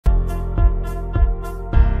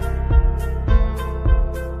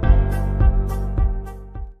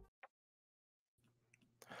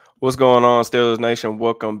What's going on, Steelers Nation?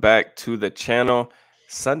 Welcome back to the channel.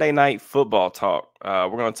 Sunday night football talk. We're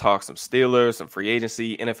going to talk some Steelers, some free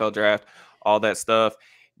agency, NFL draft, all that stuff.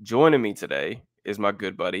 Joining me today is my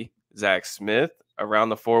good buddy, Zach Smith, around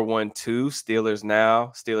the 412 Steelers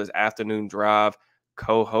Now, Steelers Afternoon Drive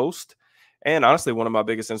co-host, and honestly, one of my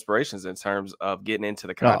biggest inspirations in terms of getting into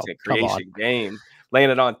the content creation game.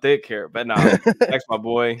 Laying it on thick here. But no, Zach's my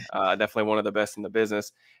boy. Definitely one of the best in the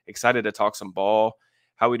business. Excited to talk some ball.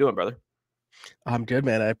 How we doing, brother? I'm good,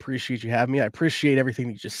 man. I appreciate you having me. I appreciate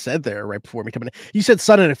everything you just said there right before me coming in. You said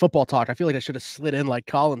Sunday Night Football talk. I feel like I should have slid in like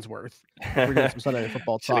Collinsworth if we're doing some Sunday Night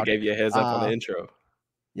Football Should have talk. gave you a heads up on the intro.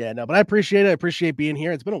 Yeah, no, but I appreciate it. I appreciate being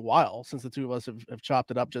here. It's been a while since the two of us have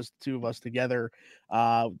chopped it up, just the two of us together.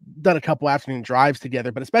 Done a couple afternoon drives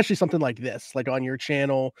together, but especially something like this, like on your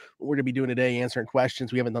channel, what we're going to be doing today, answering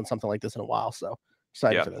questions. We haven't done something like this in a while, so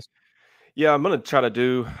excited for this. Yeah, I'm going to try to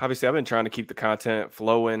do, obviously, I've been trying to keep the content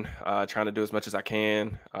flowing, trying to do as much as I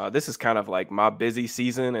can. This is kind of like my busy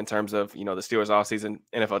season in terms of, the Steelers off season,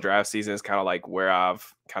 NFL draft season is kind of like where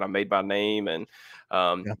I've kind of made my name. And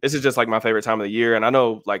This is just like my favorite time of the year. And I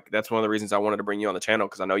know like that's one of the reasons I wanted to bring you on the channel,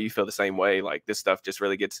 because I know you feel the same way. Like this stuff just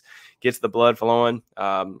really gets the blood flowing.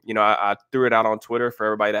 I threw it out on Twitter for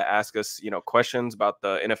everybody to ask us, questions about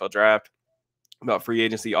the NFL draft, about free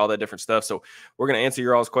agency, all that different stuff. So we're going to answer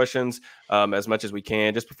your all's questions as much as we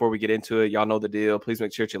can. Just before we get into it, y'all know the deal. Please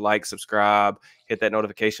make sure that you like, subscribe, hit that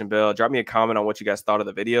notification bell. Drop me a comment on what you guys thought of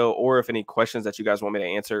the video, or if any questions that you guys want me to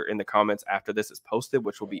answer in the comments after this is posted,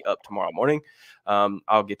 which will be up tomorrow morning.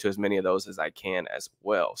 I'll get to as many of those as I can as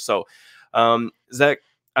well. So, Zach,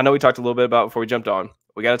 I know we talked a little bit about before we jumped on.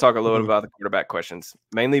 We got to talk a little bit about the quarterback questions,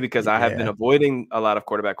 mainly because I have been avoiding a lot of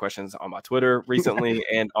quarterback questions on my Twitter recently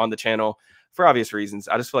and on the channel for obvious reasons.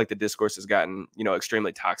 I just feel like the discourse has gotten,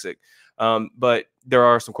 extremely toxic. But there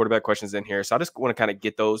are some quarterback questions in here. So I just want to kind of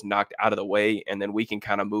get those knocked out of the way, and then we can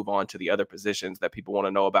kind of move on to the other positions that people want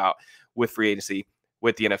to know about with free agency,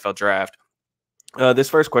 with the NFL draft. This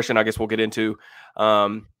first question, I guess we'll get into.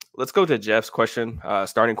 Let's go to Jeff's question.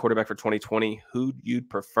 Starting quarterback for 2020, who you'd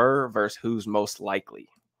prefer versus who's most likely?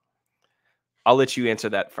 I'll let you answer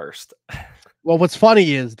that first. Well, what's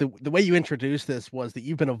funny is the way you introduced this was that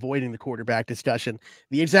you've been avoiding the quarterback discussion.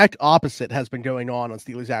 The exact opposite has been going on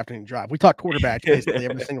Steelers Afternoon Drive. We talk quarterback basically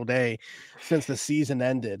every single day since the season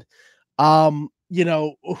ended.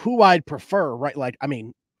 Who I'd prefer, right? Like, I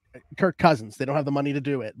mean, Kirk Cousins, they don't have the money to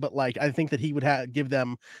do it, but like I think that he would give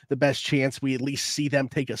them the best chance. We at least see them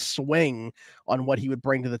take a swing on what he would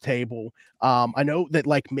bring to the table. I know that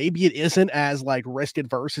like maybe it isn't as like risk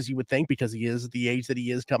adverse as you would think, because he is the age that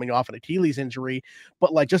he is, coming off an Achilles injury,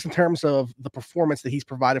 but like just in terms of the performance that he's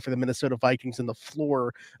provided for the Minnesota Vikings and the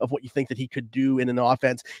floor of what you think that he could do in an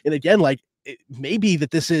offense. And again, like it may be that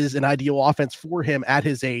this is an ideal offense for him at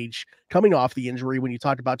his age, coming off the injury, when you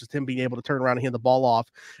talk about just him being able to turn around and hand the ball off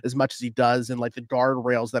as much as he does, and like the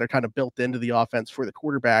guardrails that are kind of built into the offense for the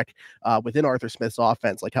quarterback within Arthur Smith's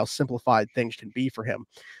offense, like how simplified things can be for him.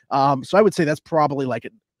 So I would say that's probably like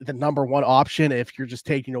the number one option if you're just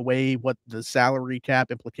taking away what the salary cap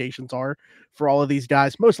implications are for all of these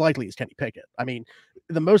guys. Most likely is Kenny Pickett. I mean,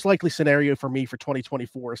 the most likely scenario for me for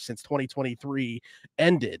 2024 since 2023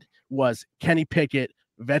 ended was Kenny Pickett,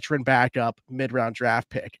 veteran backup, mid-round draft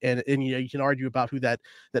pick. And you can argue about who that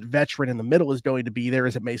veteran in the middle is going to be. There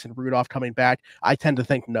is it Mason Rudolph coming back? I tend to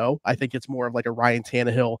think no. I think it's more of like a Ryan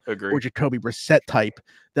Tannehill or Jacoby Brissett type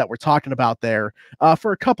that we're talking about there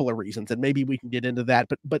for a couple of reasons, and maybe we can get into that.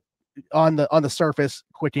 But on the surface,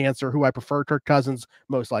 quick answer: who I prefer, Kirk Cousins,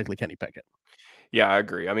 most likely Kenny Pickett. Yeah, I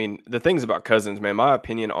agree. I mean, the things about Cousins, man, my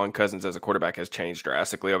opinion on Cousins as a quarterback has changed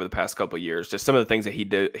drastically over the past couple of years. Just some of the things that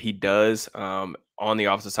he does on the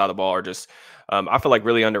opposite side of the ball are just, I feel like,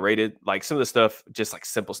 really underrated. Like some of the stuff, just like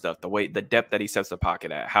simple stuff, the depth that he sets the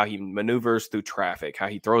pocket at, how he maneuvers through traffic, how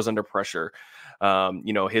he throws under pressure.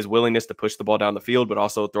 His willingness to push the ball down the field, but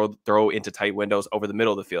also throw into tight windows over the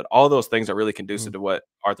middle of the field. All those things are really conducive to what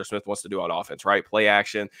Arthur Smith wants to do on offense, right? Play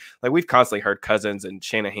action. Like we've constantly heard Cousins and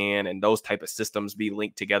Shanahan and those type of systems be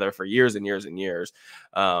linked together for years and years and years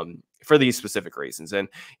for these specific reasons. And,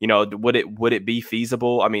 would it be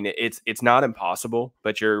feasible? I mean, it's not impossible,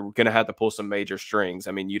 but you're going to have to pull some major strings.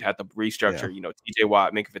 I mean, you'd have to restructure, TJ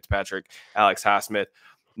Watt, Minkah Fitzpatrick, Alex Highsmith.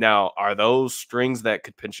 Now, are those strings that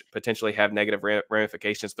could potentially have negative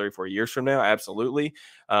ramifications 3 or 4 years from now? Absolutely.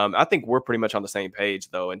 I think we're pretty much on the same page,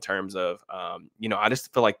 though, in terms of, I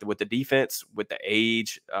just feel like with the defense, with the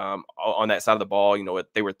age on that side of the ball,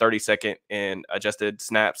 they were 32nd in adjusted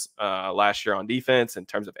snaps last year on defense in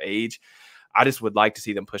terms of age. I just would like to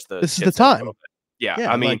see them push the. This is the time. Yeah, I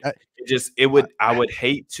Yeah, mean, like I would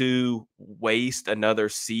hate to waste another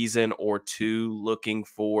season or 2 looking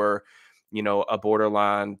for, a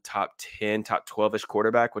borderline top 10, top 12-ish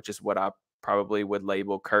quarterback, which is what I probably would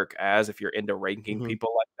label Kirk as if you're into ranking mhm, people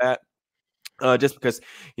like that. Just because,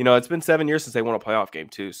 it's been 7 years since they won a playoff game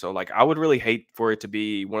too. So, like, I would really hate for it to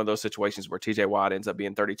be one of those situations where TJ Watt ends up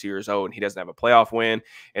being 32 years old and he doesn't have a playoff win,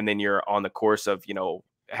 and then you're on the course of,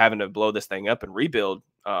 having to blow this thing up and rebuild,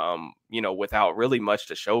 without really much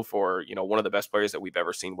to show for, one of the best players that we've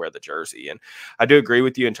ever seen wear the jersey. And I do agree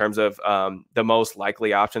with you in terms of the most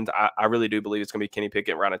likely options. I really do believe it's going to be Kenny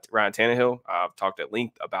Pickett, Ryan Tannehill. I've talked at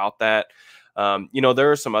length about that.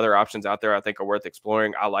 There are some other options out there I think are worth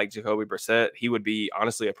exploring. I like Jacoby Brissett. He would be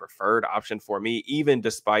honestly a preferred option for me, even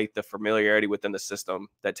despite the familiarity within the system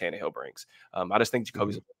that Tannehill brings. I just think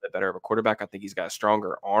Jacoby's a mhm. little bit better of a quarterback. I think he's got a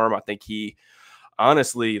stronger arm. I think he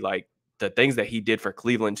honestly, like, the things that he did for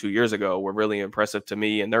Cleveland 2 years ago were really impressive to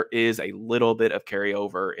me. And there is a little bit of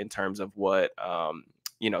carryover in terms of what,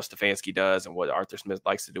 Stefanski does and what Arthur Smith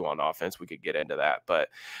likes to do on offense. We could get into that, but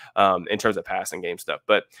in terms of passing game stuff.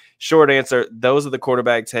 But short answer, those are the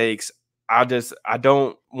quarterback takes. I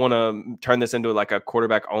don't want to turn this into like a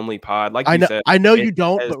quarterback only pod. Like you said, I know it you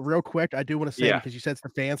don't, has, but real quick, I do want to say, yeah. because you said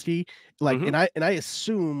Stefanski, like, Hmm. and I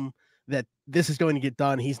assume that this is going to get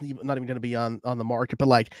done. He's not even going to be on the market, but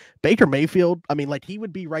like Baker Mayfield, I mean, like he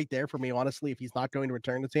would be right there for me, honestly, if he's not going to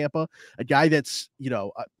return to Tampa. A guy that's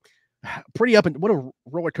pretty up and what a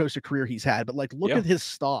roller coaster career he's had. But like, look Yeah. at his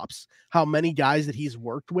stops. How many guys that he's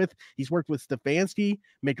worked with? He's worked with Stefanski,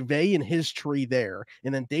 McVay, and his tree there,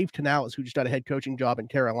 and then Dave Canales, who just got a head coaching job in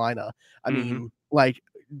Carolina. I Hmm. mean, like,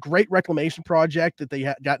 great reclamation project that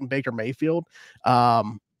they got in Baker Mayfield.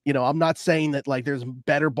 I'm not saying that like there's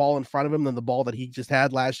better ball in front of him than the ball that he just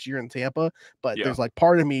had last year in Tampa, but Yeah. there's like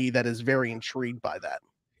part of me that is very intrigued by that.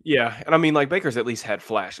 Yeah, and I mean, like, Baker's at least had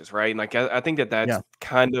flashes, right? And, like, I think that that's Yeah.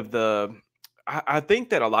 kind of I think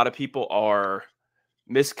that a lot of people are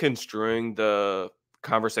misconstruing the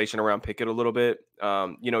conversation around Pickett a little bit.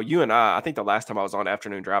 You and I think the last time I was on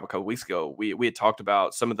Afternoon Drive a couple weeks ago, we had talked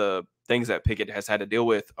about some of the things that Pickett has had to deal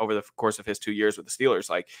with over the course of his 2 years with the Steelers.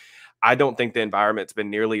 Like, I don't think the environment's been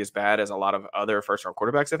nearly as bad as a lot of other first-round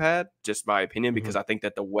quarterbacks have had, just my opinion, Mhm. because I think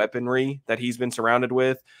that the weaponry that he's been surrounded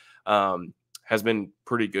with, um, has been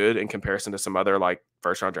pretty good in comparison to some other like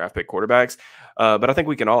first round draft pick quarterbacks. But I think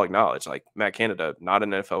we can all acknowledge like Matt Canada, not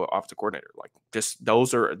an NFL offensive coordinator. Like just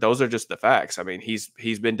those are just the facts. I mean,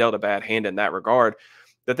 he's been dealt a bad hand in that regard.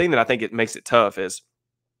 The thing that I think it makes it tough is,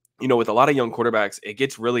 with a lot of young quarterbacks, it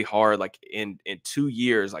gets really hard. Like in 2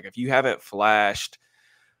 years, like if you haven't flashed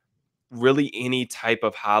really any type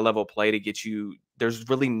of high level play to get you, there's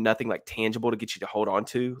really nothing like tangible to get you to hold on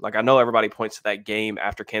to. Like I know everybody points to that game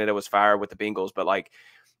after Canada was fired with the Bengals, but like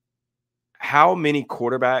how many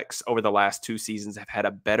quarterbacks over the last 2 seasons have had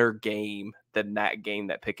a better game than that game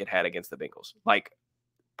that Pickett had against the Bengals? Like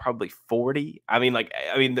probably 40.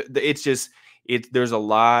 It's just there's a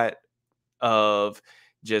lot of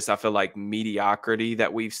just I feel like mediocrity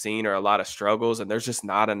that we've seen or a lot of struggles, and there's just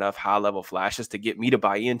not enough high level flashes to get me to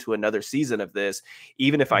buy into another season of this.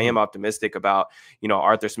 Even if I Mhm. am optimistic about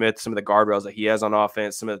Arthur Smith, some of the guardrails that he has on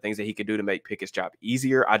offense, some of the things that he could do to make Pickett's job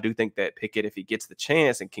easier, I do think that Pickett, if he gets the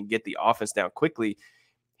chance and can get the offense down quickly,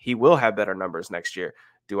 he will have better numbers next year.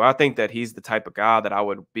 Do I think that he's the type of guy that I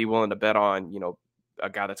would be willing to bet on, a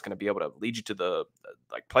guy that's going to be able to lead you to the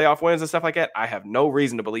like playoff wins and stuff like that? I have no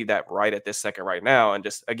reason to believe that right at this second right now. And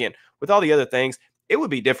just again, with all the other things, it would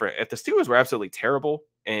be different if the Steelers were absolutely terrible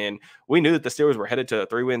and we knew that the Steelers were headed to a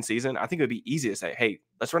 3-win season. I think it would be easy to say, hey,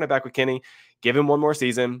 let's run it back with Kenny, give him one more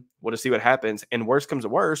season. We'll just see what happens. And worst comes to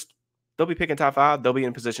worst, they'll be picking top 5. They'll be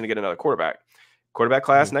in position to get another quarterback. Quarterback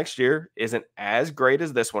class Mhm. next year isn't as great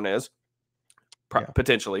as this one is, Yeah.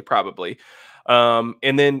 potentially, probably.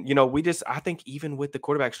 And then, I think even with the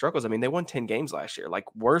quarterback struggles, I mean, they won 10 games last year. Like,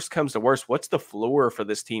 worst comes to worst, what's the floor for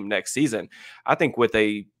this team next season? I think with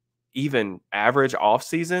a even average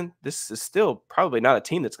offseason, this is still probably not a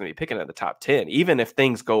team that's going to be picking at the top 10, even if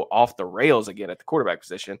things go off the rails again at the quarterback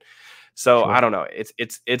position. So I Sure. don't know.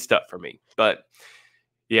 It's tough for me. But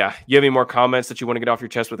yeah, you have any more comments that you want to get off your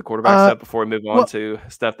chest with the quarterback Uh, stuff before we move on well, to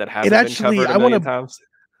stuff that it hasn't been actually, covered a million times?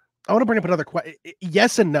 I want to bring up another question.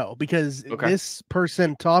 Yes and no, because Okay. this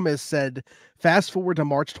person, Thomas, said Fast forward to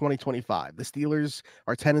March 2025. The Steelers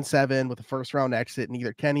are 10-7 with a first-round exit, and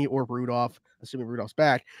either Kenny or Rudolph, assuming Rudolph's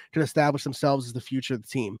back, could establish themselves as the future of the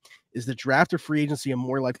team. Is the draft or free agency a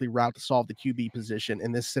more likely route to solve the QB position?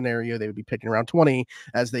 In this scenario, they would be picking around 20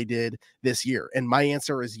 as they did this year. And my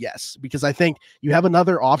answer is yes, because I think you have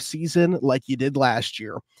another offseason like you did last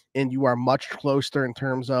year, and you are much closer in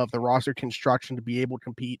terms of the roster construction to be able to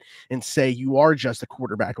compete and say you are just a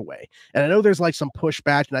quarterback away. And I know there's like some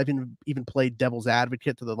pushback, and I've even played devil's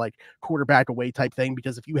advocate to the like quarterback away type thing,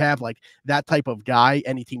 because if you have like that type of guy,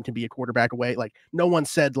 any team can be a quarterback away. Like no one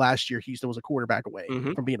said last year Houston was a quarterback away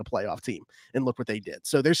from being a playoff team, and look what they did.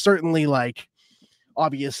 So there's certainly like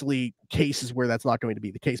obviously cases where that's not going to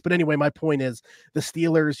be the case. But anyway, my point is the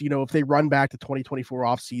Steelers, if they run back to 2024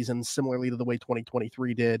 offseason, similarly to the way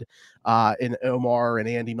 2023 did, and Omar and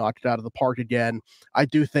Andy knocked it out of the park again, I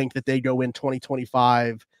do think that they go in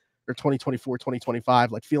 2025 or 2024,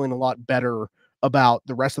 2025, like feeling a lot better about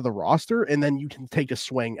the rest of the roster. And then you can take a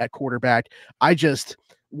swing at quarterback.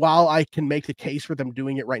 While I can make the case for them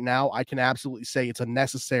doing it right now, I can absolutely say it's a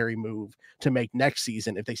necessary move to make next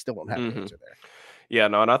season if they still don't have an answer there. Yeah,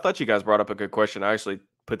 no, and I thought you guys brought up a good question. I actually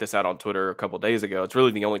put this out on Twitter a couple days ago. It's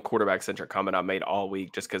really the only quarterback-centric comment I made all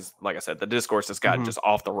week, just because, like I said, the discourse has gotten just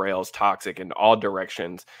off the rails, toxic in all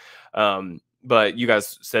directions. But you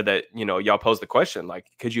guys said that, y'all posed the question, like,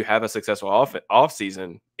 could you have a successful off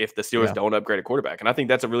season if the Steelers don't upgrade a quarterback? And I think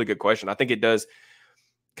that's a really good question. I think it does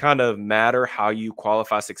kind of matter how you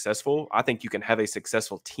qualify successful. I think you can have a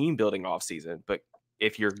successful team building off season, but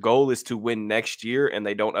if your goal is to win next year and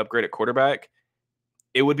they don't upgrade a quarterback,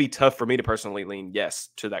 it would be tough for me to personally lean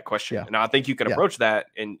yes to that question. And I think you can approach that,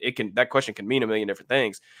 and that question can mean a million different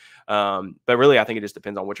things. But really, I think it just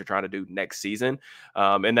depends on what you're trying to do next season.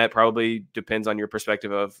 And that probably depends on your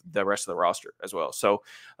perspective of the rest of the roster as well. So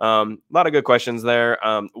a lot of good questions there.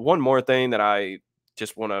 One more thing that I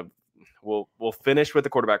just want to, we'll finish with the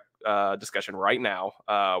quarterback discussion right now.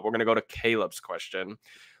 We're going to go to Caleb's question.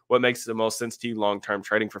 What makes the most sense to you long-term,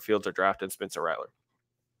 trading for Fields or drafting Spencer Rattler?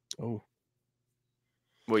 Oh,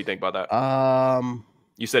 what do you think about that?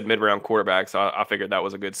 You said mid-round quarterback, so I figured that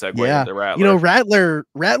was a good segue into Rattler.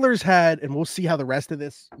 Rattler's had, and we'll see how the rest of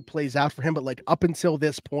this plays out for him, but like up until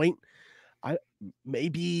this point,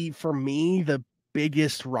 maybe for me, the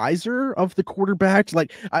biggest riser of the quarterbacks.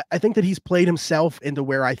 Like I think that he's played himself into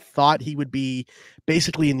where I thought he would be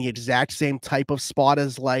basically in the exact same type of spot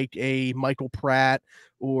as like a Michael Pratt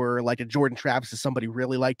or like a Jordan Travis, if somebody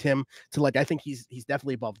really liked him. So like I think he's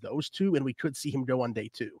definitely above those two, and we could see him go on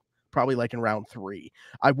day 2. Probably like in round 3.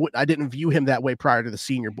 I didn't view him that way prior to the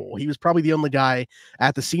Senior Bowl. He was probably the only guy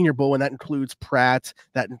at the Senior Bowl, and that includes Pratt,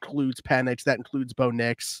 that includes Penix, that includes Bo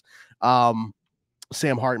Nix,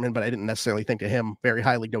 Sam Hartman, but I didn't necessarily think of him very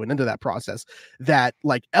highly going into that process, that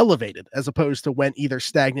like elevated as opposed to went either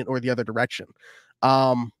stagnant or the other direction.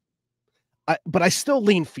 But I still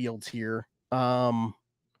lean Fields here,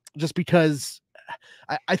 just because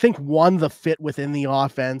I think, one, the fit within the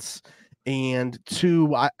offense, and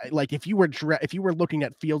 2, like if you were looking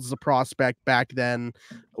at Fields as a prospect back then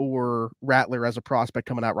or Rattler as a prospect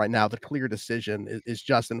coming out right now, the clear decision is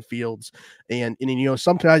Justin Fields. And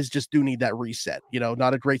some guys just do need that reset.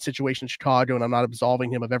 Not a great situation in Chicago, and I'm not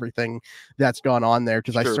absolving him of everything that's gone on there,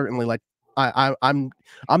 because I certainly I'm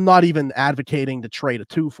not even advocating to trade a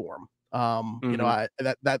 2 for him.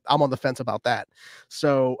 That I'm on the fence about that.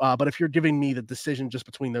 So, but if you're giving me the decision just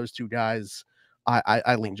between those 2 guys,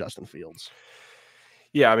 I lean Justin Fields.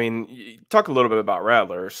 Yeah, I mean, talk a little bit about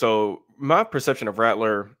Rattler. So my perception of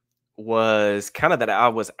Rattler was kind of that I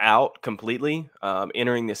was out completely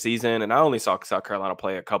entering the season, and I only saw South Carolina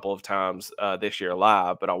play a couple of times this year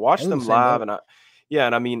live, but I watched them live, and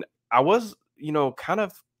I mean, I was kind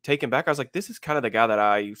of taken back. I was like, this is kind of the guy that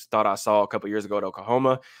I thought I saw a couple years ago at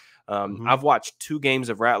Oklahoma. I've watched 2 games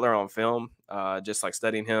of Rattler on film, just like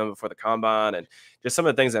studying him before the combine, and just some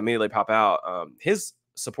of the things that immediately pop out. His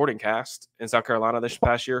supporting cast in South Carolina this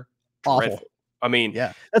past year, dreadful. I mean,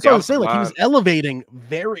 yeah, that's what I was saying. Like he was elevating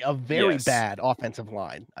a very bad offensive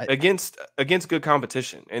line against good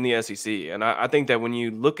competition in the SEC, and I think that when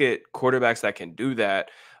you look at quarterbacks that can do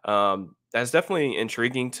that, that's definitely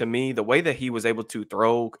intriguing to me. The way that he was able to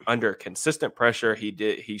throw under consistent pressure,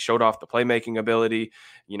 he showed off the playmaking ability.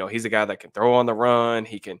 He's a guy that can throw on the run.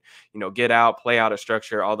 He can, get out, play out of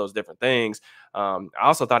structure, all those different things. I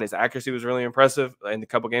also thought his accuracy was really impressive in the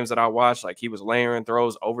couple games that I watched. Like he was layering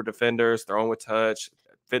throws over defenders, throwing with touch,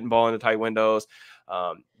 fitting ball into tight windows.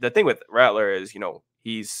 The thing with Rattler is,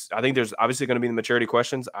 I think there's obviously going to be the maturity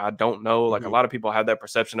questions. I don't know. Like a lot of people have that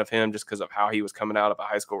perception of him just because of how he was coming out of a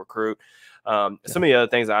high school recruit. Some of the other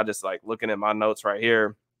things I just like looking at my notes right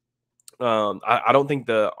here I don't think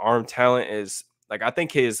the arm talent is like, I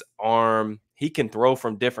think his arm, he can throw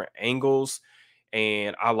from different angles.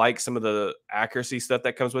 And I like some of the accuracy stuff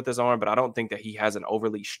that comes with his arm, but I don't think that he has an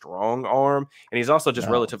overly strong arm. And he's also just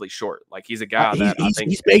No, relatively short. Like he's a guy he's that I he's think,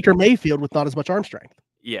 he's Baker Mayfield with not as much arm strength.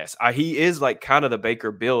 yes, he is like kind of the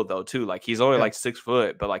Baker build though too. Like he's only Yeah, like 6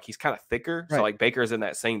 foot, but like he's kind of thicker. So right. like Baker's in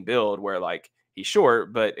that same build where like he's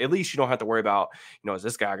short, but at least you don't have to worry about, is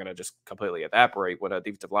this guy going to just completely evaporate when a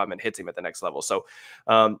defensive lineman hits him at the next level? So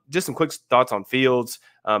just some quick thoughts on Fields.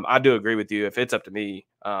 I do agree with you. If it's up to me,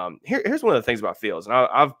 here's one of the things about Fields, and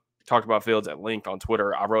I've talked about Fields at length on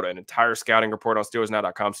Twitter. I wrote an entire scouting report on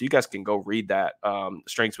SteelersNow.com, so you guys can go read that.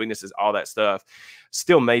 Strengths, weaknesses, all that stuff.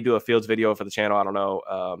 Still may do a Fields video for the channel. I don't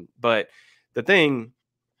know. But the thing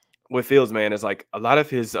with Fields, man, is like a lot of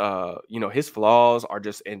his, his flaws are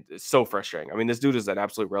just, and it's so frustrating. I mean, this dude is an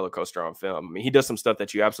absolute roller coaster on film. I mean, he does some stuff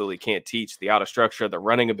that you absolutely can't teach, the out of structure, the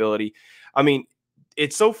running ability. I mean,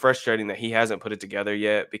 it's so frustrating that he hasn't put it together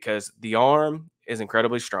yet because the arm is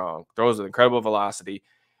incredibly strong, throws with incredible velocity,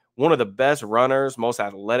 one of the best runners, most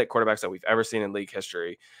athletic quarterbacks that we've ever seen in league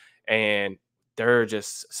history. And there are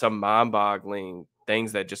just some mind-boggling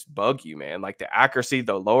things that just bug you, man. Like the accuracy,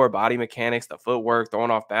 the lower body mechanics, the footwork,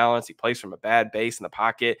 throwing off balance. He plays from a bad base in the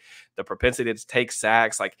pocket, the propensity to take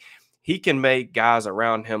sacks. Like he can make guys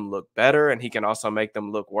around him look better, and he can also make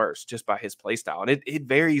them look worse just by his play style. And it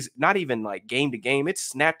varies, not even like game to game. It's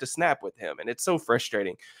snap to snap with him, and it's so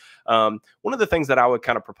frustrating. One of the things that I would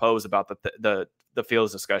kind of propose about the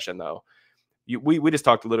Fields discussion, though, we just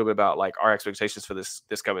talked a little bit about like our expectations for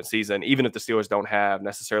this coming season. Even if the Steelers don't have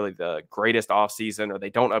necessarily the greatest offseason or they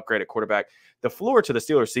don't upgrade at quarterback, the floor to the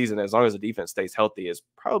Steelers season, as long as the defense stays healthy, is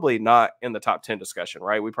probably not in the top 10 discussion,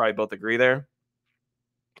 right? We probably both agree there.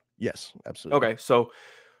 Yes, absolutely. Okay, so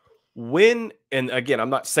and again,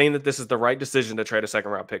 I'm not saying that this is the right decision to trade a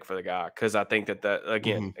second round pick for the guy, because I think that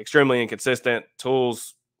again, extremely inconsistent,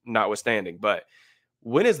 tools notwithstanding. But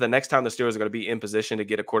when is the next time the Steelers are going to be in position to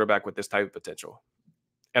get a quarterback with this type of potential?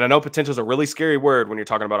 And I know potential is a really scary word when you're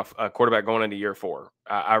talking about a quarterback going into year 4.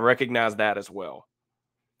 I recognize that as well.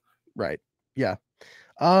 Right. Yeah.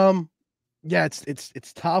 Yeah,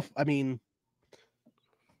 it's tough. I mean,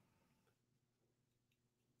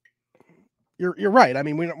 you're right. I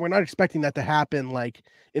mean, we're not expecting that to happen like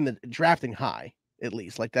in the drafting high, at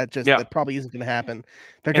least. Like that that probably isn't going to happen.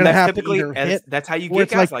 They're going to have to either hit. That's how you get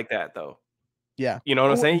guys like that, though. Yeah. You know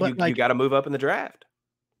what I'm saying? But you got to move up in the draft.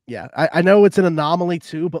 Yeah, I know it's an anomaly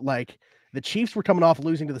too, but like the Chiefs were coming off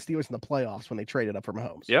losing to the Steelers in the playoffs when they traded up for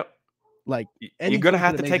Mahomes. Yep. Like you're going to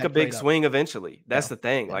have to take a big swing eventually. That's the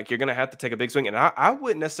thing. Yeah. Like you're going to have to take a big swing. And I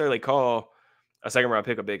wouldn't necessarily call a second round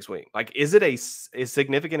pick a big swing. Like, is it a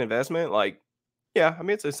significant investment? Like, yeah, I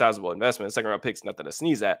mean, it's a sizable investment. A second round pick's nothing to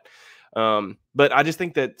sneeze at. But I just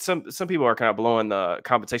think that some people are kind of blowing the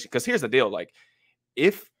compensation, because here's the deal. Like,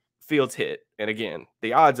 if Fields hit, and again,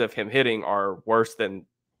 the odds of him hitting are worse than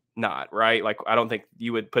not, right? Like, I don't think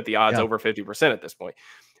you would put the odds over 50% at this point.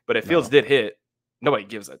 But if Fields did hit, nobody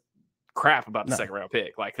gives a crap about the second round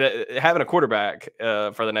pick. Like having a quarterback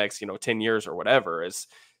for the next 10 years or whatever is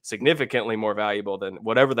significantly more valuable than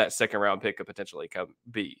whatever that second round pick could potentially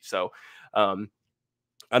be. So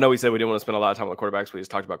I know we said we didn't want to spend a lot of time on the quarterbacks. We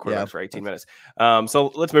just talked about quarterbacks for 18 minutes.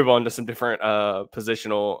 So let's move on to some different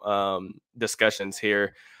positional discussions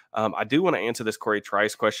here. I do want to answer this Corey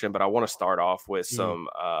Trice question, but I want to start off with some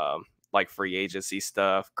like free agency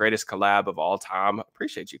stuff. Greatest collab of all time.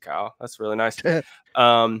 Appreciate you, Kyle. That's really nice.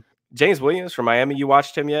 James Williams from Miami. You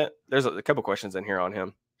watched him yet? There's a couple questions in here on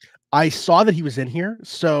him. I saw that he was in here,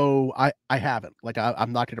 so I haven't. Like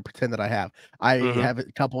I'm not going to pretend that I have. I have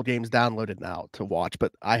a couple of games downloaded now to watch,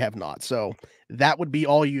 but I have not. So that would be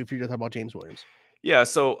all you if you're just talking about James Williams. Yeah,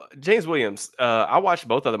 so James Williams, I watched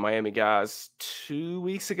both of the Miami guys 2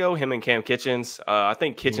 weeks ago, him and Cam Kitchens. I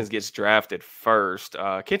think Kitchens gets drafted first.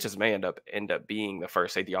 Kitchens may end up being the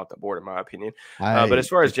first safety off the board, in my opinion. But as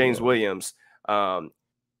far as James Williams,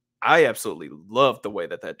 I absolutely love the way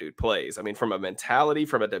that dude plays. I mean, from a mentality,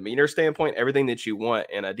 from a demeanor standpoint, everything that you want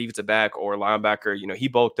in a defensive back or linebacker. He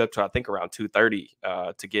bulked up to, I think, around 230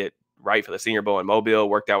 to get right for the Senior Bowl in Mobile,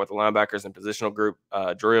 worked out with the linebackers and positional group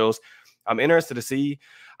drills. I'm interested to see.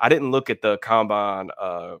 I didn't look at the combine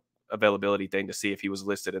availability thing to see if he was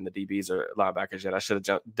listed in the DBs or linebackers yet. I should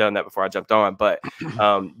have done that before I jumped on. But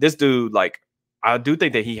this dude, like, I do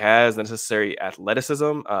think that he has the necessary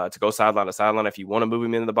athleticism to go sideline to sideline if you want to move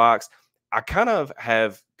him into the box. I kind of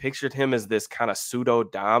have pictured him as this kind of pseudo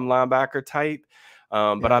dime linebacker type.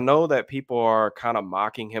 But I know that people are kind of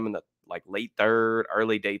mocking him in the like late 3rd,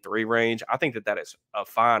 early day 3 range. I think that is a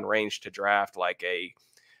fine range to draft like a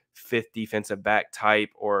fifth defensive back type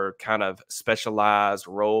or kind of specialized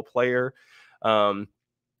role player.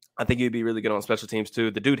 I think he'd be really good on special teams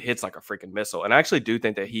too. The dude hits like a freaking missile. And I actually do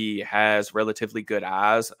think that he has relatively good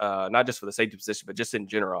eyes, not just for the safety position, but just in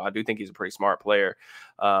general. I do think he's a pretty smart player.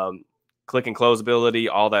 Click and close ability,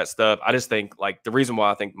 all that stuff. I just think like the reason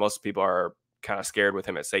why I think most people are kind of scared with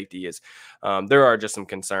him at safety is there are just some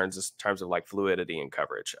concerns in terms of like fluidity and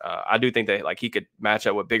coverage. I do think that like he could match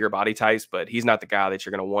up with bigger body types, but he's not the guy that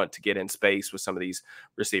you're going to want to get in space with some of these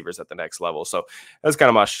receivers at the next level. So that's kind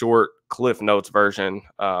of my short Cliff Notes version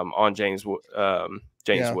on James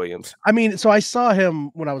Williams. I mean, so I saw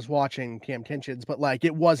him when I was watching Cam Kinchins, but like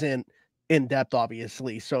it wasn't in depth,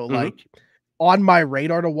 obviously. So like on my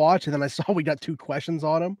radar to watch, and then I saw we got 2 questions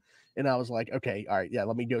on him. And I was like, okay, all right, yeah,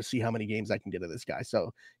 let me go see how many games I can get of this guy.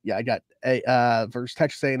 So yeah, I got a versus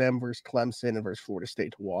Texas A&M, versus Clemson, and versus Florida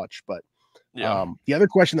State to watch. But the other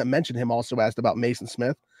question that mentioned him also asked about Mason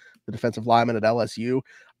Smith, the defensive lineman at LSU.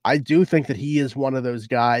 I do think that he is one of those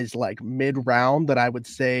guys like mid-round that I would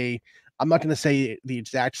say, I'm not going to say the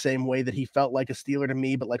exact same way that he felt like a Steeler to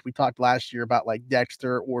me, but like we talked last year about like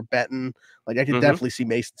Dexter or Benton, like I could definitely see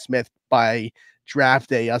Mason Smith by draft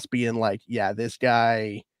day, us being like, yeah, this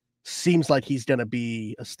guy seems like he's going to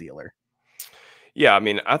be a Steeler. Yeah, I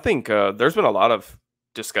mean, I think there's been a lot of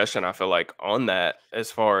discussion, I feel like, on that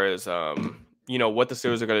as far as, you know, what the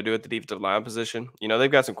Steelers are going to do at the defensive line position. You know,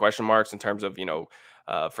 they've got some question marks in terms of, you know,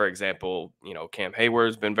 for example, you know, Cam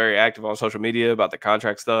Hayward's been very active on social media about the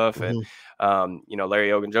contract stuff. And, you know, Larry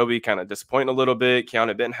Ogunjobi kind of disappointing a little bit.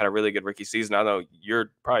 Keanu Benton had a really good rookie season. I know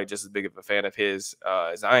you're probably just as big of a fan of his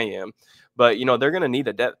as I am. But, you know, they're going to need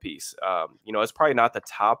a depth piece. You know, it's probably not the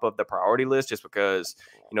top of the priority list just because,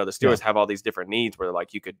 you know, the Steelers have all these different needs where,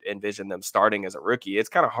 like, you could envision them starting as a rookie. It's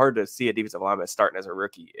kind of hard to see a defensive lineman starting as a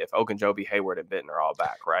rookie if Ogunjobi, Hayward, and Benton are all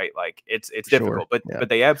back, right? Like, it's difficult. But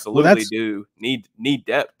they absolutely do need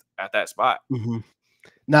depth at that spot.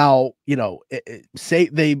 Now, you know, say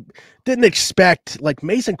they didn't expect, like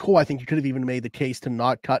Mason Cole, I think you could have even made the case to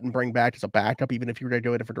not cut and bring back as a backup, even if you were going to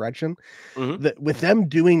go a different direction. With them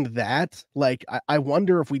doing that, like, I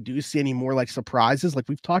wonder if we do see any more like surprises. Like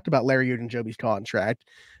we've talked about Larry Ogunjobi's contract.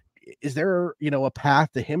 Is there, you know, a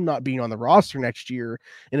path to him not being on the roster next year?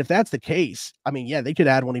 And if that's the case, I mean, yeah, they could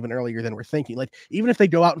add one even earlier than we're thinking. Like, even if they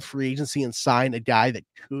go out in free agency and sign a guy that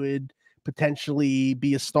could potentially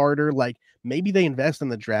be a starter, like maybe they invest in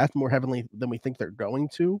the draft more heavily than we think they're going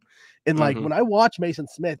to. And like when I watch Mason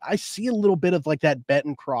Smith, I see a little bit of like that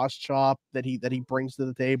Benton cross chop that he brings to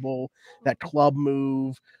the table, that club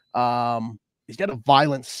move. He's got a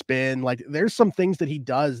violent spin. Like there's some things that he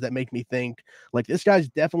does that make me think like this guy's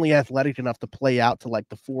definitely athletic enough to play out to like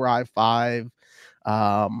the 4.5.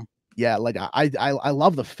 Yeah, like I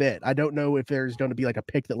love the fit. I don't know if there's going to be like a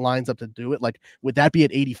pick that lines up to do it. Like, would that be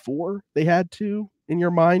at 84 they had to in your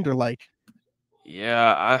mind, or like?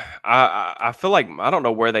 Yeah, I feel like I don't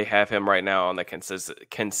know where they have him right now on the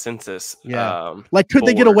consensus. Like, could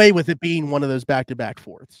they get board. away with it being one of those back-to-back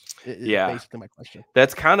fourths? Yeah, Basically my question.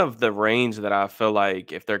 That's kind of the range that I feel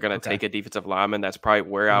like if they're going to take a defensive lineman, that's probably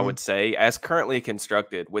where I would say, as currently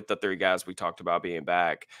constructed with the 3 guys we talked about being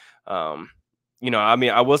back. You know, I mean,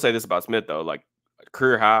 I will say this about Smith though, like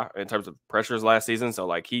career high in terms of pressures last season. So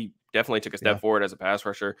like he definitely took a step forward as a pass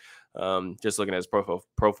rusher. Just looking at his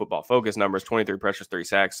Pro Football Focus numbers, 23 pressures, 3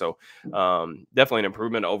 sacks. So definitely an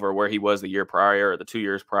improvement over where he was the year prior or the 2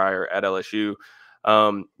 years prior at LSU.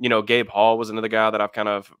 You know, Gabe Hall was another guy that I've kind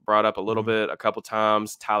of brought up a little bit a couple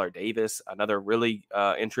times. Tyler Davis, another really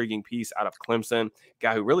intriguing piece out of Clemson,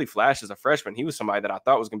 guy who really flashed as a freshman. He was somebody that I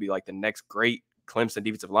thought was going to be like the next great Clemson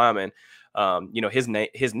defensive lineman. You know, his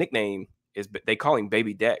nickname is, they call him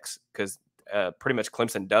Baby Dex because pretty much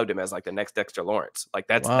Clemson dubbed him as like the next Dexter Lawrence. Like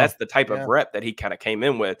that's the type of rep that he kind of came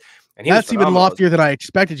in with. And that's even loftier than I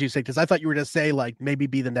expected you to say, because I thought you were going to say like maybe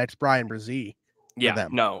be the next Brian Brzee. Yeah,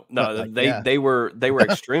 no, like, they were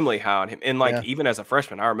extremely high on him. And like even as a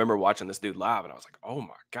freshman, I remember watching this dude live and I was like, oh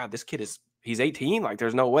my God, this kid he's 18. Like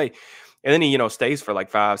there's no way. And then he, you know, stays for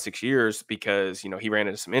like 5-6 years because, you know, he ran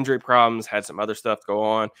into some injury problems, had some other stuff go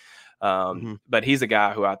on. But he's a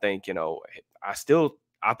guy who I think, you know, I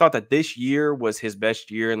thought that this year was his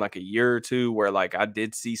best year in like a year or two, where like I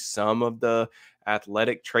did see some of the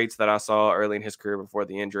athletic traits that I saw early in his career before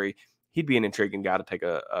the injury. He'd be an intriguing guy to take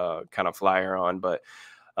a kind of flyer on. But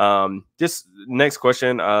just next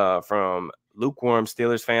question from Lukewarm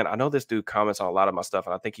Steelers fan. I know this dude comments on a lot of my stuff,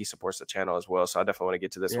 and I think he supports the channel as well. So I definitely want to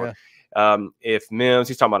get to this one. If Mims,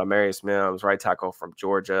 he's talking about Amarius Mims, right tackle from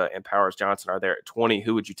Georgia, and Powers Johnson are there at 20,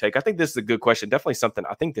 who would you take? I think this is a good question. Definitely something.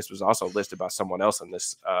 I think this was also listed by someone else in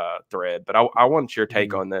this thread, but I want your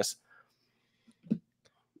take on this.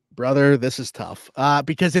 Brother, this is tough.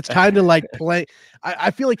 Because it's kind of like play.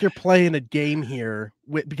 I feel like you're playing a game here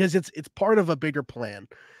because it's part of a bigger plan.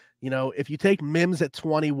 You know, if you take Mims at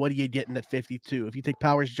 20, what are you getting at 52? If you take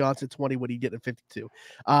Powers Johnson at 20, what are you getting at 52?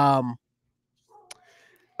 I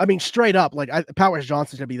mean, straight up, like Powers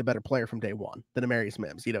Johnson's gonna be the better player from day one than Amarius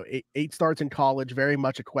Mims. You know, eight starts in college, very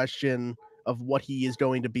much a question of what he is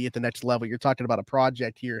going to be at the next level. You're talking about a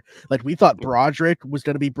project here. Like we thought Broderick was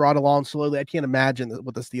going to be brought along slowly. I can't imagine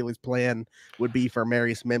what the Steelers' plan would be for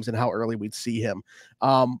Amarius Mims and how early we'd see him.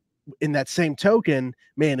 In that same token,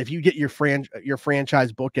 man, if you get your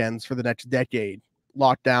franchise bookends for the next decade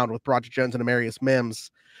locked down with Broderick Jones and Amarius Mims,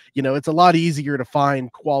 you know, it's a lot easier to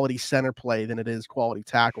find quality center play than it is quality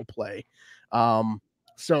tackle play.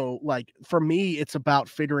 So like for me, it's about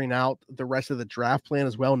figuring out the rest of the draft plan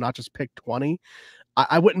as well, not just pick 20.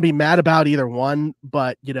 I wouldn't be mad about either one,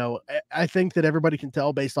 but you know, I think that everybody can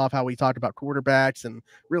tell based off how we talk about quarterbacks and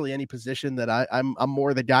really any position that I'm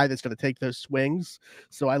more the guy that's going to take those swings.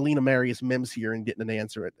 So I lean Amarius Mims here and getting an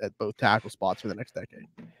answer at both tackle spots for the next decade.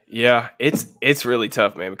 Yeah, it's really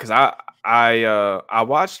tough, man, because I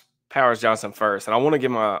watched Powers Johnson first, and I want to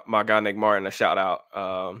give my guy Nick Martin a shout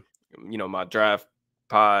out. You know, my draft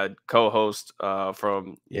pod co-host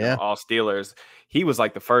from you know All Steelers. He was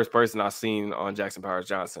like the first person I seen on Jackson Powers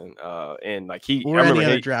Johnson, and like or any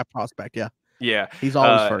other draft prospect. Yeah, he's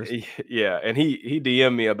always first. Yeah, and he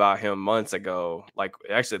DM'd me about him months ago, like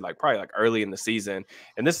actually like probably like early in the season.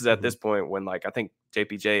 And this is at this point when like I think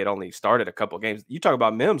JPJ had only started a couple of games. You talk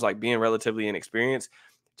about Mims like being relatively inexperienced.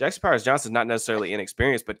 Jackson Powers Johnson's not necessarily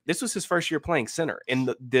inexperienced, but this was his first year playing center, and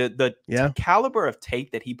the caliber of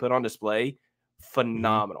tape that he put on display,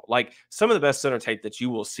 phenomenal. Like some of the best center tape that you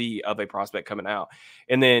will see of a prospect coming out.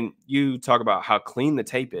 And then you talk about how clean the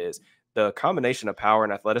tape is. The combination of power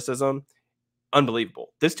and athleticism,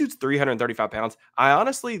 unbelievable. This dude's 335 pounds. I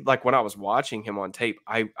honestly, like when I was watching him on tape,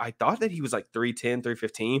 I thought that he was like 310,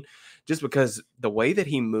 315, just because the way that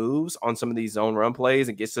he moves on some of these zone run plays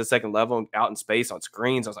and gets to the second level and out in space on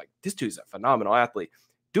screens. I was like, this dude's a phenomenal athlete.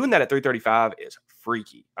 Doing that at 335 is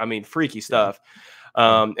freaky. I mean, freaky stuff.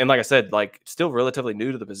 And like I said, like still relatively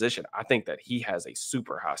new to the position. I think that he has a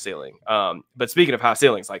super high ceiling. But speaking of high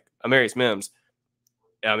ceilings, like Amarius Mims,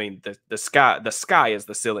 I mean, the sky is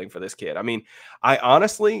the ceiling for this kid. I mean, I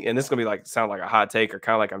honestly, and this is gonna be like sound like a hot take or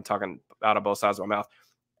kind of like I'm talking out of both sides of my mouth.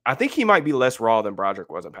 I think he might be less raw than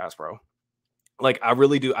Broderick was in pass pro. Like I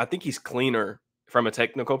really do. I think he's cleaner from a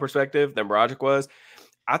technical perspective than Broderick was.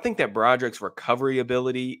 I think that Broderick's recovery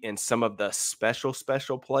ability in some of the special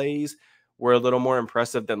plays were a little more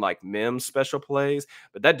impressive than like Mims' special plays.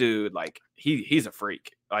 But that dude, like he's a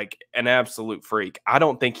freak, like an absolute freak. I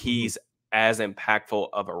don't think he's as impactful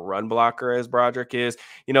of a run blocker as Broderick is.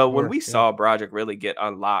 You know, when we saw Broderick really get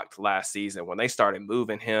unlocked last season, when they started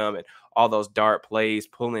moving him and all those dart plays,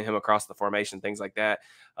 pulling him across the formation, things like that,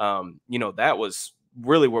 you know, that was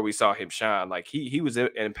really where we saw him shine. Like he was an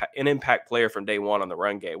impact player from day one on the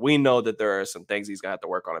run game. We know that there are some things he's gonna have to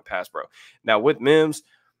work on in pass pro. Now with Mims,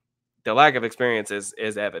 the lack of experience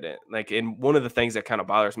is evident. Like, and one of the things that kind of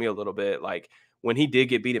bothers me a little bit, like when he did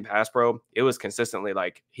get beat in pass pro, it was consistently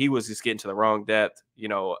like he was just getting to the wrong depth. You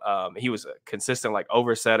know, he was a consistent like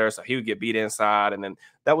oversetter, so he would get beat inside, and then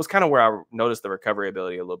that was kind of where I noticed the recovery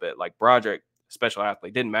ability a little bit. Like Broderick, special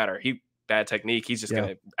athlete, didn't matter. He bad technique. He's just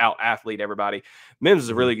gonna out athlete everybody. Mims is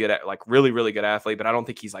a really good, really good athlete, but I don't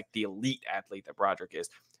think he's like the elite athlete that Broderick is.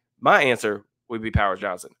 My answer would be Powers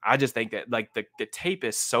Johnson. I just think that like the tape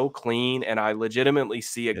is so clean, and I legitimately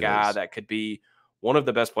see a guy that could be one of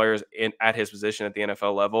the best players at his position at the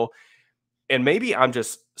NFL level. And maybe I'm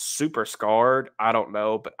just super scarred. I don't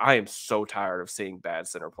know, but I am so tired of seeing bad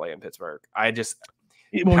center play in Pittsburgh.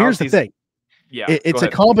 Here's the thing. Yeah, it's a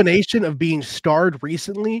combination of being scarred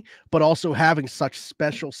recently, but also having such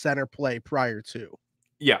special center play prior to.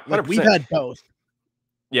 Yeah, 100%. Like we've had both.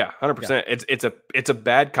 Yeah, 100%. It's a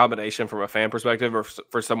bad combination from a fan perspective, or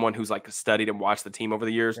for someone who's like studied and watched the team over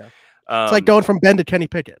the years. It's like going from Ben to Kenny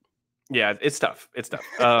Pickett. Yeah, it's tough. It's tough.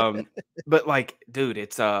 But like, dude,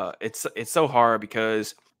 it's so hard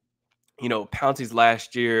because, you know, Pouncey's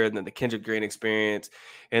last year, and then the Kendrick Green experience,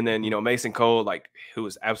 and then, you know, Mason Cole, like, who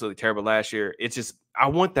was absolutely terrible last year. It's just, I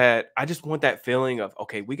just want that feeling of,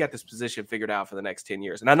 okay, we got this position figured out for the next 10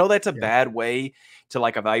 years. And I know that's a bad way to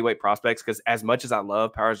like evaluate prospects, because as much as I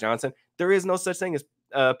love Powers Johnson, there is no such thing as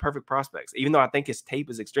perfect prospects. Even though I think his tape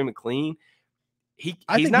is extremely clean,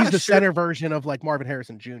 I think he's the center version of like Marvin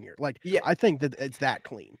Harrison Jr. Like, I think that it's that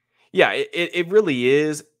clean. Yeah, it really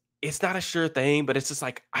is. it's not a sure thing, but it's just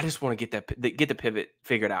like I just want to get the pivot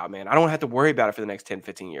figured out, man. I don't have to worry about it for the next 10,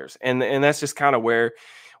 15 years. And that's just kind of where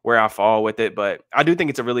I fall with it. But I do think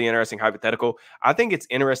it's a really interesting hypothetical. I think it's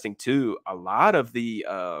interesting too. A lot of the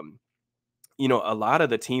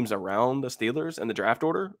teams around the Steelers and the draft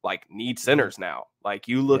order like need Mhm. centers now. Like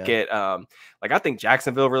you look Yeah. at like I think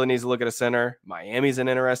Jacksonville really needs to look at a center. Miami's an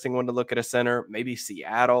interesting one to look at a center. Maybe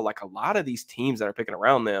Seattle. Like a lot of these teams that are picking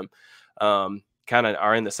around them kind of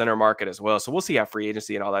are in the center market as well. So we'll see how free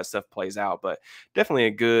agency and all that stuff plays out. But definitely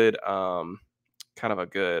a good kind of a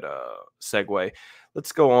good segue.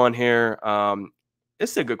 Let's go on here.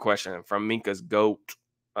 This is a good question from Minka's GOAT.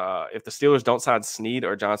 If the Steelers don't sign Snead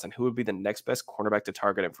or Johnson, who would be the next best cornerback to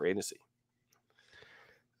target in free agency?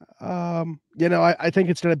 I think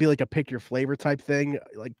it's gonna be like a pick your flavor type thing.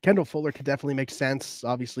 Like Kendall Fuller could definitely make sense.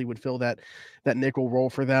 Obviously, would fill that nickel role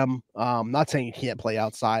for them. Not saying he can't play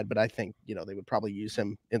outside, but I think they would probably use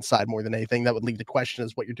him inside more than anything. That would leave the question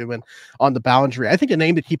is what you're doing on the boundary. I think a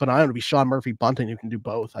name to keep an eye on would be Sean Murphy Bunting, who can do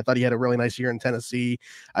both. I thought he had a really nice year in Tennessee.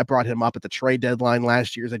 I brought him up at the trade deadline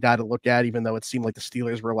last year as a guy to look at, even though it seemed like the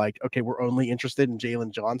Steelers were like, okay, we're only interested in Jalen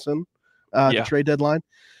Johnson at the Yeah. trade deadline.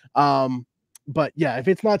 But yeah, if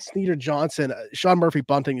it's not Snead or Johnson, Sean Murphy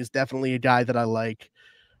Bunting is definitely a guy that I like.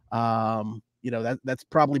 That's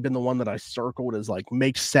probably been the one that I circled as like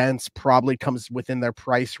makes sense, probably comes within their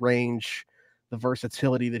price range, the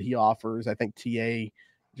versatility that he offers. I think TA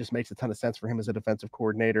just makes a ton of sense for him as a defensive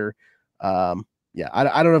coordinator. I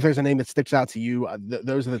don't know if there's a name that sticks out to you.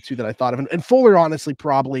 Those are the two that I thought of. And Fuller, honestly,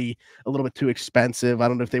 probably a little bit too expensive. I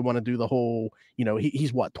don't know if they want to do the whole,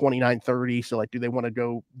 he's what, 29, 30. So, like, do they want to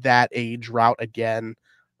go that age route again?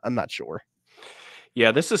 I'm not sure.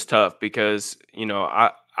 Yeah, this is tough because,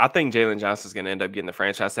 I think Jalen Johnson's going to end up getting the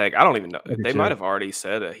franchise tag. I don't even know. I do They might too. have already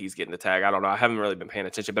said that he's getting the tag. I don't know. I haven't really been paying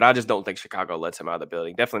attention, but I just don't think Chicago lets him out of the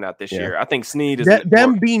building. Definitely not this Yeah. year. I think Snead is more.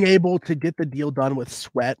 Them being able to get the deal done with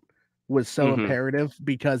Sweat was so Mhm. imperative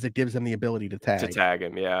because it gives them the ability to To tag. tag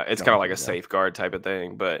him, yeah. It's kinda like a Jonathan, safeguard type of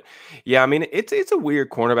thing, but, yeah, I mean, it's a weird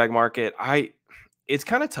cornerback market. It's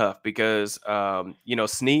kinda tough because,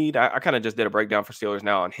 Snead, I kinda just did a breakdown for Steelers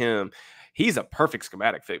now on him. He's a perfect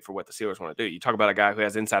schematic fit for what the Steelers wanna do. You talk about a guy who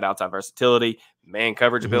has inside-outside versatility, man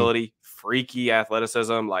coverage yeah. ability, freaky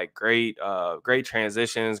athleticism, like great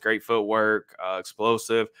transitions, great footwork,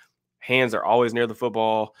 explosive. Hands are always near the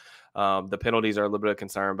football. The penalties are a little bit of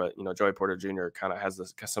concern, but Joey Porter Jr. kind of has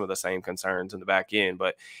some of the same concerns in the back end.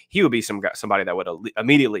 But he would be somebody that would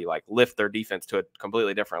immediately like lift their defense to a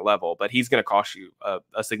completely different level. But he's going to cost you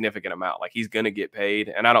a significant amount. Like he's going to get paid,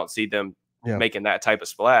 and I don't see them Yeah. making that type of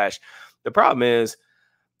splash. The problem is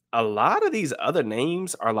a lot of these other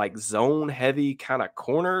names are like zone heavy kind of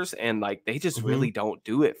corners, and like they just Mhm. really don't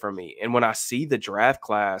do it for me. And when I see the draft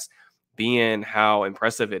class being how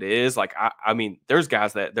impressive it is, like I mean, there's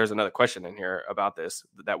guys there's another question in here about this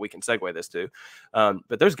that we can segue this to,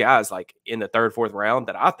 but there's guys like in the third, fourth round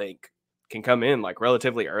that I think can come in like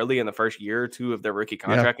relatively early in the first year or two of their rookie Yeah.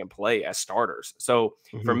 contract and play as starters. So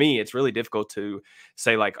for Mhm. me, it's really difficult to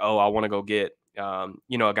say like, oh, I want to go get a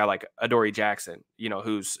guy like Adoree Jackson,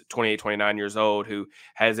 who's 28, 29 years old, who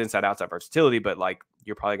has inside outside versatility, but like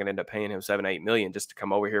you're probably going to end up paying him 7, 8 million just to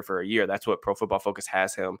come over here for a year. That's what Pro Football Focus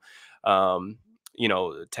has him,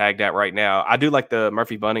 tagged at right now. I do like the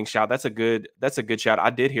Murphy Bunting shot. That's a good shot. I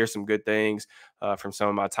did hear some good things from some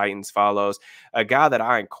of my Titans follows. A guy that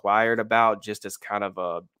I inquired about just as kind of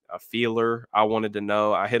a feeler. I wanted to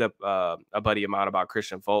know. I hit up a buddy of mine about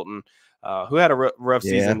Christian Fulton, who had a rough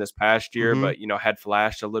Yeah. season this past year, Mhm. but had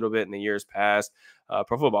flashed a little bit in the years past.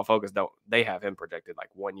 Pro Football Focus they have him projected like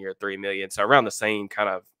 1 year, 3 million, so around the same kind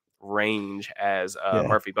of range as Yeah.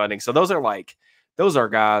 Murphy Bunting. So those are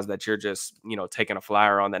guys that you're just taking a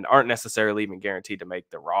flyer on that aren't necessarily even guaranteed to make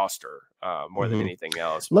the roster more than Mhm. anything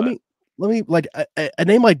else. Let But me like a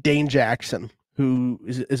name like Dane Jackson, who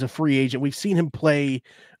is a free agent. We've seen him play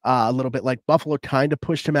a little bit. Like Buffalo kind of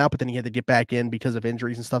pushed him out, but then he had to get back in because of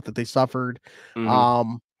injuries and stuff that they suffered. mhm.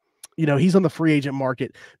 Um, he's on the free agent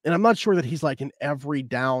market, and I'm not sure that he's like an every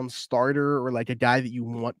down starter or like a guy that you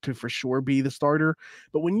want to for sure be the starter.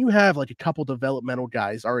 But when you have like a couple developmental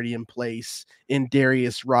guys already in place in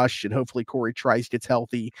Darius Rush and hopefully Corey Trice gets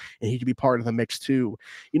healthy and he could be part of the mix too.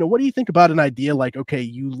 What do you think about an idea like, okay,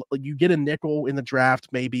 you get a nickel in the draft,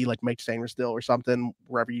 maybe like Mike Sandersville or something,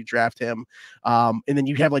 wherever you draft him. And then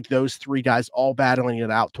you have like those three guys all battling it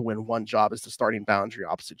out to win one job as the starting boundary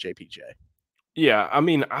opposite JPJ. Yeah, I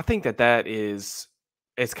mean, I think that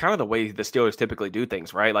it's kind of the way the Steelers typically do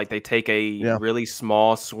things, right? Like they take a Yeah. really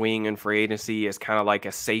small swing in free agency as kind of like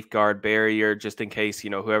a safeguard barrier just in case,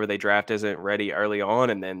 whoever they draft isn't ready early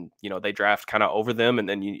on. And then, they draft kind of over them. And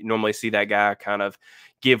then you normally see that guy kind of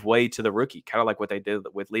give way to the rookie, kind of like what they did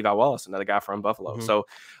with Levi Wallace, another guy from Buffalo. Mhm.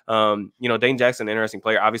 So, Dane Jackson, interesting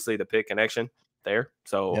player. Obviously, the Pitt connection there.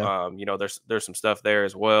 So, Yeah. there's some stuff there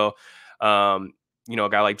as well. A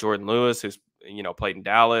guy like Jordan Lewis, who's played in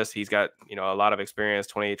Dallas. He's got, a lot of experience,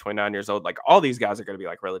 28, 29 years old. Like all these guys are going to be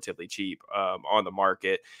like relatively cheap on the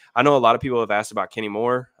market. I know a lot of people have asked about Kenny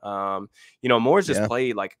Moore. Moore's just Yeah.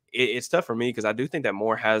 played like it's tough for me because I do think that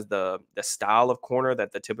Moore has the style of corner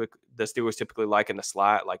that the Steelers typically like in the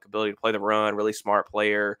slot, like ability to play the run, really smart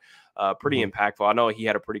player, pretty Mhm. impactful. I know he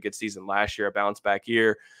had a pretty good season last year, a bounce back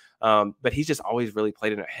year. But he's just always really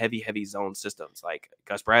played in a heavy zone systems like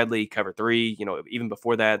Gus Bradley, cover 3. Even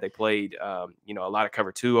before that, they played, a lot of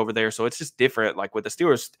cover 2 over there. So it's just different. Like with the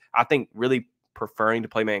Steelers, I think really preferring to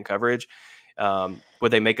play man coverage.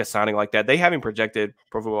 Would they make a signing like that? They haven't projected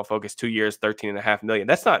Pro Football Focus 2 years, $13.5 million.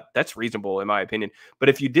 That's reasonable in my opinion. But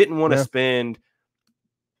if you didn't want to Yeah. spend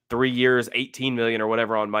 3 years, $18 million or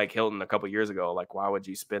whatever on Mike Hilton a couple years ago, like why would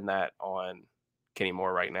you spend that on Kenny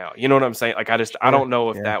Moore right now? You know what I'm saying? Like I Sure. don't know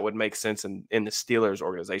if Yeah. that would make sense in the Steelers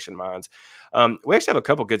organization minds. We actually have a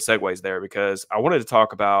couple good segues there because I wanted to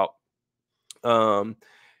talk about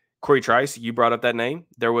Corey Trice. You brought up that name.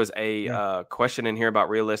 There was Yeah. a question in here about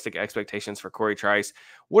realistic expectations for Corey Trice.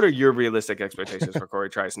 What are your realistic expectations for Corey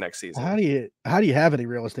Trice next season? How do you have any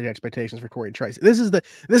realistic expectations for Corey Trice? This is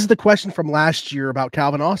the question from last year about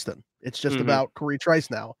Calvin Austin. It's just Mm-hmm. about Corey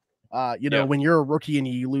Trice now. Yeah. When you're a rookie and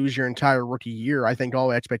you lose your entire rookie year, I think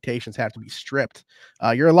all expectations have to be stripped.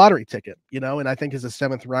 You're a lottery ticket, and I think as a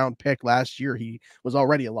 7th round pick last year, he was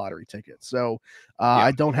already a lottery ticket. So Yeah.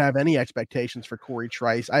 I don't have any expectations for Corey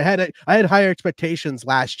Trice. I had higher expectations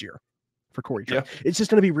last year for Corey Trice. Yeah. It's just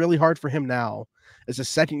going to be really hard for him now as a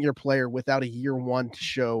 2nd-year player without a year 1 to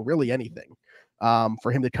show really anything, for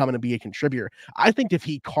him to come in and be a contributor. I think if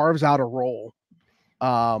he carves out a role,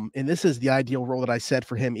 and this is the ideal role that I said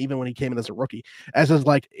for him, even when he came in as a rookie, as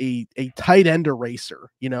like a tight end eraser,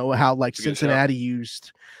 how like It's a good shout. Cincinnati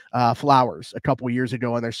used Flowers a couple years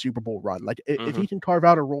ago in their Super Bowl run. Like if Mm-hmm. he can carve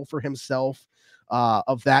out a role for himself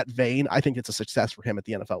of that vein, I think it's a success for him at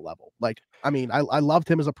the NFL level. Like, I mean, I loved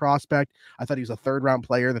him as a prospect. I thought he was a 3rd round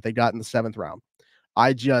player that they got in the 7th round.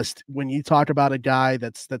 When you talk about a guy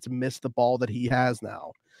that's missed the ball that he has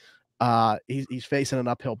now, he's facing an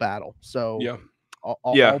uphill battle. So Yeah.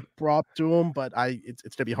 Yeah. all prop to him, but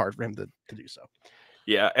it's gonna be hard for him to do so.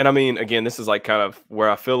 Yeah. And I mean, again, this is like kind of where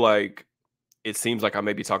I feel like it seems like I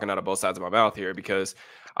may be talking out of both sides of my mouth here because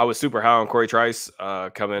I was super high on Corey Trice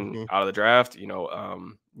coming Mhm. out of the draft.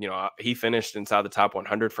 He finished inside the top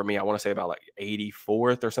 100 for me. I want to say about like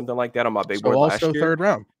 84th or something like that on my big So board last also year. 3rd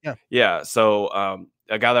round. Yeah. Yeah. So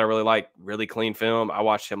a guy that I really like, really clean film. I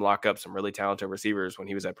watched him lock up some really talented receivers when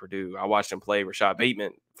he was at Purdue. I watched him play Rashad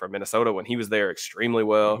Bateman from Minnesota when he was there extremely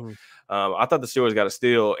well. Mhm. I thought the Steelers got a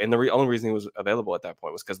steal, and the only reason he was available at that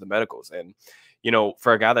point was because of the medicals. And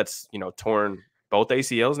for a guy that's torn both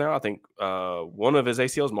ACLs now, I think one of his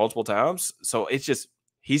ACLs multiple times. So he's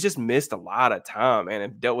just missed a lot of time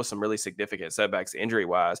and dealt with some really significant setbacks injury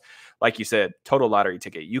wise. Like you said, total lottery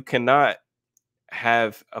ticket. You cannot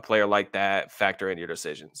have a player like that factor in your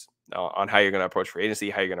decisions on how you're going to approach free agency,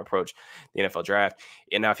 how you're going to approach the NFL draft.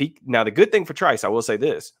 And now the good thing for Trice, I will say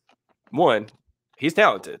this: one, he's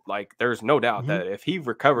talented. Like there's no doubt Mhm. that if he Yeah.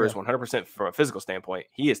 recovers 100% from a physical standpoint,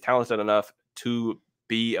 he is talented enough to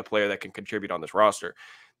be a player that can contribute on this roster.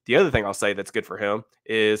 The other thing I'll say that's good for him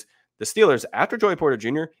is the Steelers after Joey Porter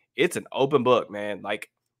Jr. It's an open book, man. Like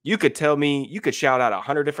you could tell me, you could shout out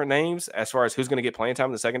 100 different names as far as who's going to get playing time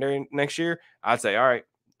in the secondary next year. I'd say, all right,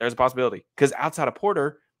 there's a possibility because outside of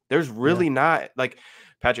Porter, there's Yeah. really not like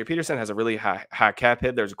Patrick Peterson has a really high cap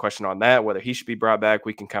hit. There's a question on that whether he should be brought back.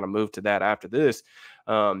 We can kind of move to that after this.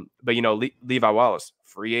 But Levi Wallace,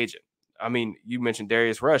 free agent. I mean, you mentioned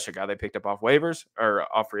Darius Rush, a guy they picked up off waivers or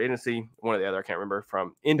off free agency, one or the other, I can't remember,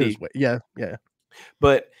 from Indy. Yeah. Yeah.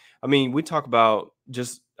 But I mean, we talk about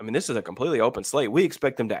this is a completely open slate. We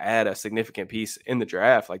expect them to add a significant piece in the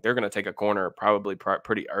draft. Like they're going to take a corner probably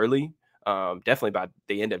pretty early, definitely by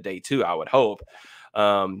the end of day 2, I would hope,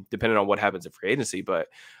 depending on what happens in free agency. But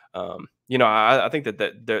I think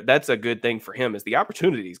that's a good thing for him is the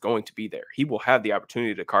opportunity is going to be there. He will have the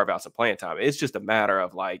opportunity to carve out some playing time. It's just a matter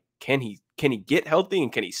of like, can he get healthy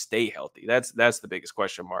and can he stay healthy? That's the biggest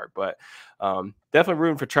question mark. But definitely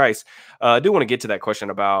rooting for Trice. I do want to get to that question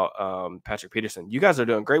about Patrick Peterson. You guys are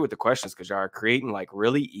doing great with the questions because y'all are creating like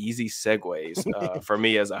really easy segues for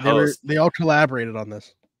me as a host. They all collaborated on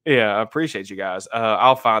this. Yeah, I appreciate you guys.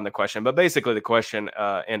 I'll find the question, but basically the question,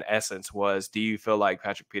 in essence, was: do you feel like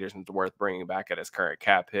Patrick Peterson's worth bringing back at his current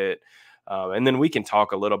cap hit? And then we can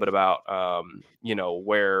talk a little bit about,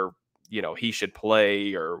 where he should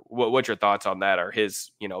play, or what your thoughts on that, or his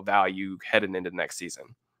value heading into next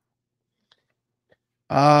season.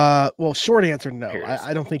 Well, short answer, no.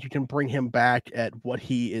 I don't think you can bring him back at what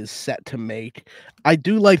he is set to make. I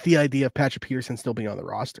do like the idea of Patrick Peterson still being on the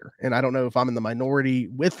roster, and I don't know if I'm in the minority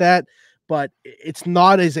with that, but it's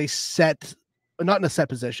not in a set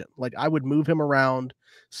position. Like, I would move him around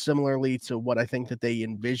similarly to what I think that they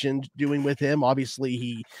envisioned doing with him. Obviously,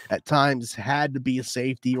 he at times had to be a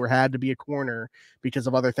safety or had to be a corner because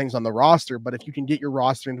of other things on the roster. But if you can get your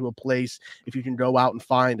roster into a place, if you can go out and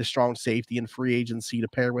find a strong safety in free agency to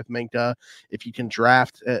pair with Minka, if you can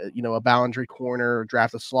draft, a boundary corner, or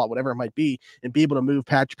draft a slot, whatever it might be, and be able to move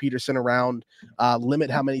Patrick Peterson around, limit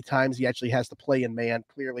how many times he actually has to play in man.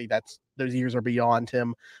 Clearly, those years are beyond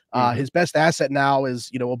him. His best asset now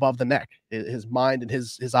is, above the neck, his mind and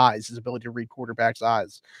his eyes, his ability to read quarterbacks'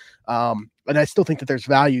 eyes. And I still think that there's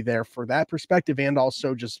value there for that perspective, and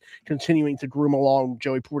also just continuing to groom along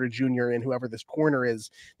Joey Porter Jr. and whoever this corner is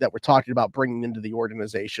that we're talking about bringing into the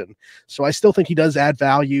organization. So I still think he does add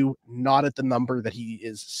value, not at the number that he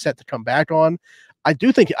is set to come back on. I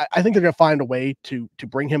think they're going to find a way to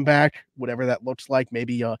bring him back, whatever that looks like,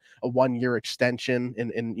 maybe a 1-year extension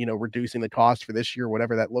and reducing the cost for this year,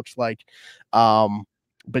 whatever that looks like.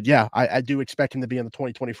 But yeah, I do expect him to be on the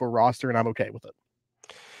 2024 roster, and I'm okay with it.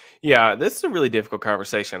 Yeah, this is a really difficult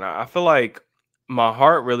conversation. I feel like my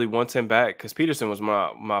heart really wants him back because Peterson was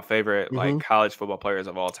my favorite like college football players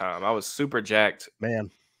of all time. I was super jacked,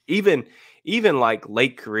 man. Even like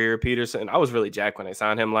late career Peterson, I was really jacked when they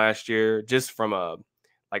signed him last year, just from a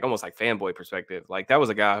like almost like fanboy perspective. Like that was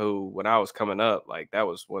a guy who, when I was coming up, like that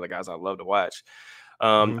was one of the guys I loved to watch.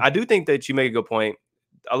 I do think that you make a good point.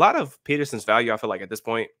 A lot of Peterson's value, I feel like at this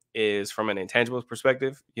point, is from an intangibles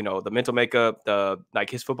perspective. The mental makeup, the like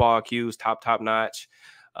his football IQs, top notch.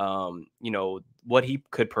 What he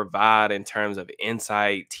could provide in terms of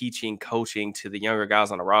insight, teaching, coaching to the younger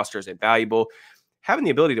guys on the roster is invaluable. Having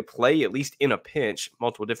the ability to play, at least in a pinch,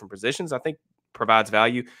 multiple different positions, I think provides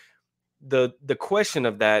value. The question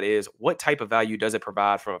of that is, what type of value does it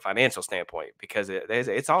provide from a financial standpoint? Because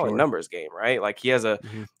it's all a numbers game, right? Like he has an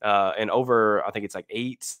over, I think it's like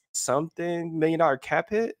 $8-something million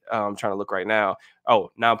cap hit. I'm trying to look right now.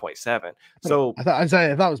 Oh, 9.7. So I thought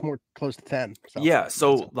it was more close to 10. Yeah.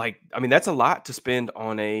 So like, I mean, that's a lot to spend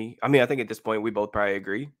on I think at this point we both probably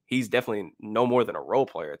agree he's definitely no more than a role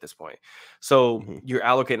player at this point. So you're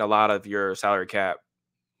allocating a lot of your salary cap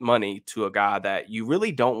money to a guy that you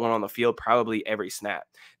really don't want on the field probably every snap.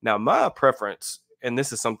 Now, my preference, and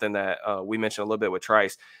this is something that we mentioned a little bit with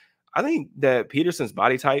Trice, I think that Peterson's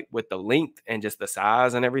body type with the length and just the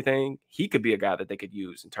size and everything, he could be a guy that they could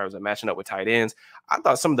use in terms of matching up with tight ends. I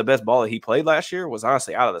thought some of the best ball that he played last year was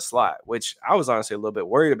honestly out of the slot, which I was honestly a little bit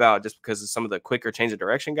worried about just because of some of the quicker change of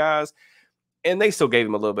direction guys. And they still gave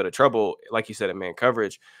him a little bit of trouble, like you said, in man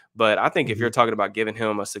coverage. But I think if you're talking about giving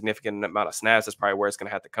him a significant amount of snaps, that's probably where it's going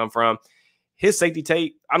to have to come from. His safety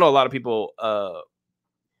tape, I know a lot of people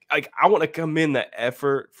like I want to commend the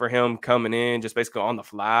effort for him coming in just basically on the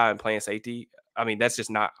fly and playing safety. I mean, that's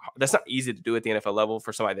not easy to do at the NFL level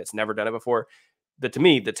for somebody that's never done it before. To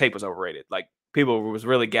me, the tape was overrated. Like people was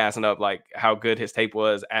really gassing up like how good his tape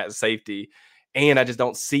was at safety. And I just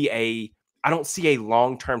don't see a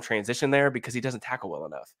long-term transition there because he doesn't tackle well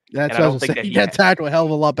enough. That's what I was saying. He can tackle a hell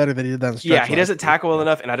of a lot better than he did on the stretch. Yeah, he doesn't tackle well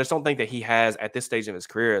enough, and I just don't think that he has at this stage of his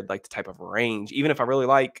career like the type of range. Even if I really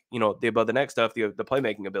like the above the neck stuff, the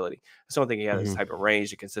playmaking ability, I still don't think he has this type of range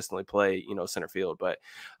to consistently play center field. But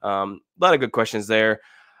a lot of good questions there.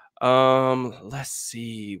 Let's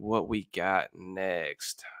see what we got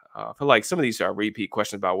next. I feel like some of these are repeat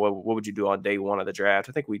questions about what would you do on day one of the draft.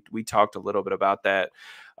 I think we talked a little bit about that.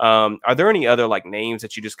 Are there any other like names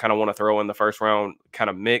that you just kind of want to throw in the first round kind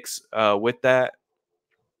of mix with that?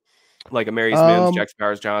 Like Amarius Mims, Jackson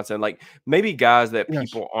Powers-Johnson, like maybe guys that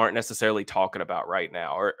people aren't necessarily talking about right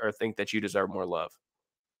now or think that you deserve more love.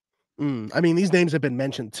 I mean, these names have been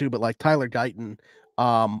mentioned too, but like Tyler Guyton,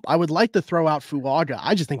 I would like to throw out Fuaga.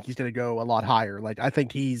 I just think he's going to go a lot higher. Like I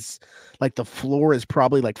think he's like the floor is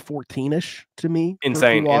probably like 14ish to me for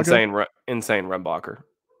Fuaga. Insane run blocker.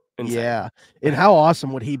 Insane. Yeah. And how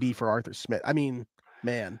awesome would he be for Arthur Smith? I mean,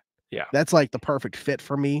 man, Yeah. that's like the perfect fit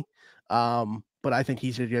for me. But I think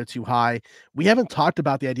he's going to go too high. We haven't talked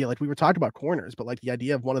about the idea, like we were talking about corners, but like the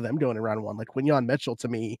idea of one of them going in round one, like Quinyon Mitchell to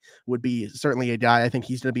me would be certainly a guy. I think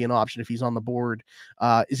he's going to be an option if he's on the board.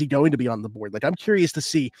 Is he going to be on the board? Like I'm curious to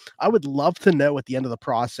see. I would love to know at the end of the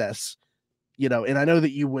process, and I know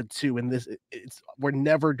that you would too. And we're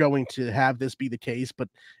never going to have this be the case, but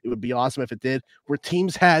it would be awesome if it did, where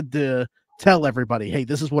teams had to tell everybody, hey,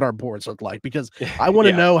 this is what our boards look like, because I want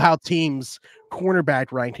to know how teams' cornerback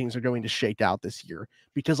rankings are going to shake out this year.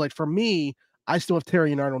 Because like for me, I still have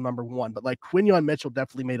Terry Arnold number one, but like Quinyon Mitchell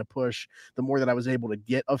definitely made a push the more that I was able to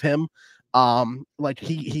get of him. Like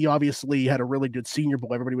he obviously had a really good Senior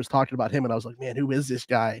Bowl. Everybody was talking about him, and I was like, man, who is this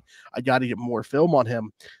guy? I got to get more film on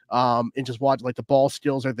him. And just watch, like the ball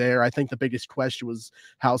skills are there. I think the biggest question was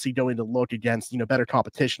how's he going to look against better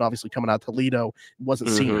competition. Obviously coming out of Toledo,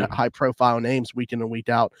 wasn't seeing high profile names week in and week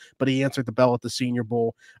out, but he answered the bell at the Senior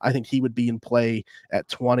Bowl. I think he would be in play at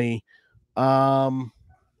 20.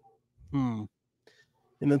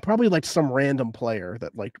 And then probably like some random player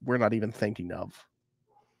that like we're not even thinking of.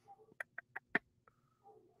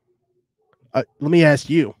 Let me ask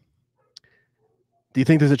you, do you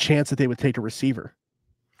think there's a chance that they would take a receiver?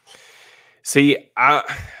 See,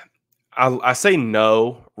 I say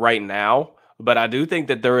no right now, but I do think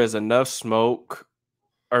that there is enough smoke,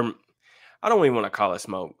 or I don't even want to call it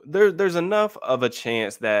smoke. There's enough of a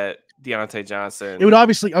chance that Deontay Johnson. It would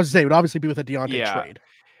obviously be with a Deontay trade.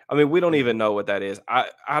 I mean, we don't even know what that is.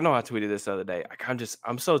 I know I tweeted this the other day.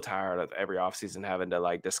 I'm so tired of every offseason having to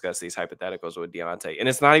like discuss these hypotheticals with Deontay. And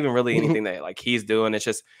it's not even really anything that like he's doing. It's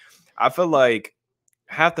just I feel like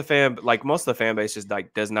most of the fan base just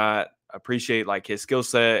like does not appreciate like his skill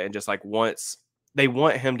set and just like they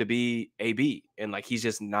want him to be AB, and like he's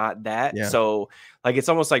just not that. Yeah. So like it's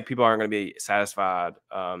almost like people aren't going to be satisfied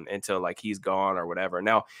until like he's gone or whatever.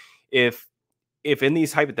 Now, if in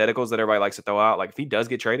these hypotheticals that everybody likes to throw out, like if he does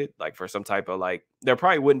get traded, like for some type of like, there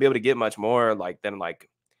probably wouldn't be able to get much more like than like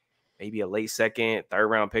maybe a late second, third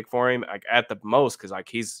round pick for him, like at the most, because like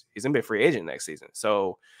he's gonna be a free agent next season.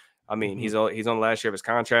 So I mean, he's on the last year of his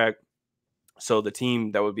contract. So the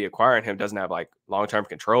team that would be acquiring him doesn't have like long term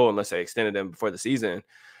control unless they extended him before the season.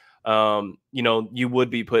 You would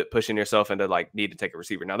be pushing yourself into like need to take a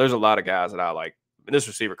receiver. Now, there's a lot of guys that I like. This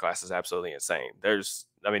receiver class is absolutely insane.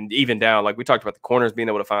 Even down, like we talked about the corners being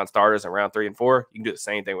able to find starters in round 3 and 4. You can do the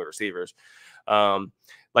same thing with receivers.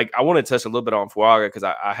 Like I want to touch a little bit on Fuaga because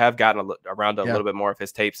I have gotten around to a little bit more of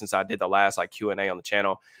his tape since I did the last like Q&A on the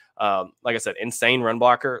channel. Like I said, insane run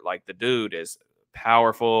blocker. Like the dude is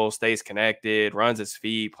powerful, stays connected, runs his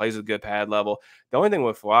feet, plays with good pad level. The only thing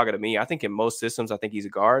with Fuaga to me, I think in most systems, I think he's a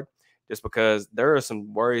guard just because there are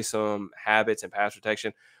some worrisome habits in pass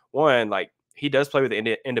protection. One, like he does play with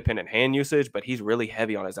independent hand usage, but he's really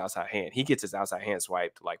heavy on his outside hand. He gets his outside hand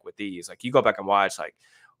swiped like with these. Like you go back and watch like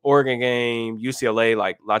Oregon game, UCLA,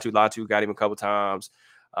 like Latu got him a couple times.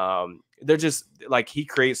 They're just like he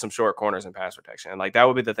creates some short corners in pass protection. And like that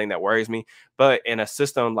would be the thing that worries me. But in a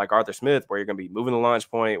system like Arthur Smith, where you're going to be moving the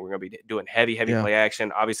launch point, we're going to be doing heavy play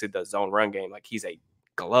action. Obviously, the zone run game, like he's a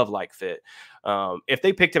glove-like fit. If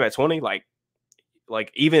they picked him at 20, like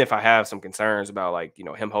even if I have some concerns about like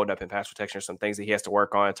him holding up in pass protection or some things that he has to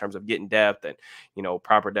work on in terms of getting depth and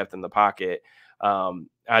proper depth in the pocket,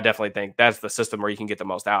 I definitely think that's the system where you can get the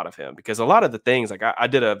most out of him, because a lot of the things like I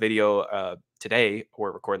did a video today.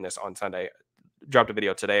 We're recording this on Sunday. Dropped a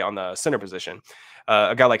video today on the center position.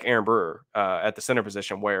 A guy like Aaron Brewer at the center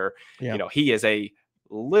position, where he is a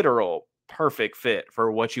literal perfect fit for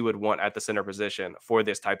what you would want at the center position for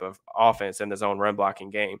this type of offense in the zone run blocking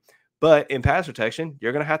game. But in pass protection,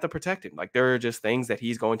 you're going to have to protect him. Like there are just things that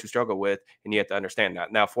he's going to struggle with, and you have to understand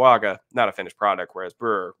that. Now, Fuaga, not a finished product, whereas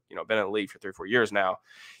Brewer, been in the league for 3 or 4 years now.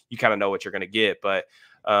 You kind of know what you're going to get. But,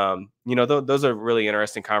 those are really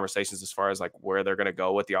interesting conversations as far as like where they're going to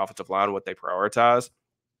go with the offensive line, what they prioritize.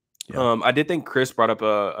 Yeah. I did think Chris brought up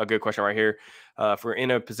a good question right here. If we're in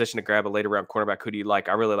a position to grab a later round cornerback, who do you like?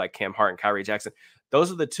 I really like Cam Hart and Kyrie Jackson.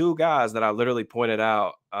 Those are the two guys that I literally pointed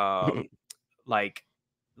out like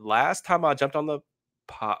last time I jumped on the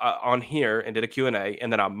on here and did a Q&A,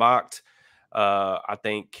 and then I mocked I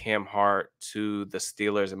think Cam Hart to the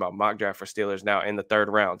Steelers in my mock draft for Steelers now in the 3rd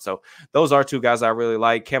round. So those are two guys I really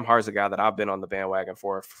like. Cam Hart's a guy that I've been on the bandwagon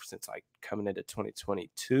for since like coming into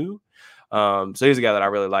 2022. So he's a guy that I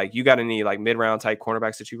really like. You got any like mid-round type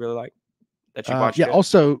cornerbacks that you really like that you watched?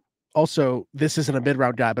 Also, Also, this isn't a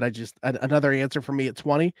mid-round guy, but another answer for me at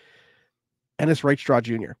 20, Ennis Straw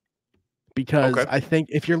Jr. Because Okay. I think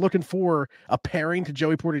if you're looking for a pairing to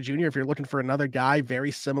Joey Porter Jr., if you're looking for another guy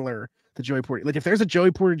very similar to Joey Porter, like if there's a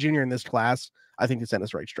Joey Porter Jr. in this class, I think it's Ennis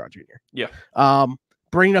Straw Jr. Yeah.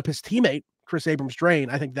 Bringing up his teammate, Chris Abrams-Drain,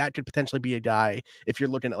 I think that could potentially be a guy if you're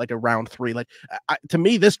looking at like a round 3. Like to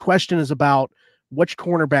me, this question is about which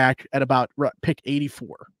cornerback at about pick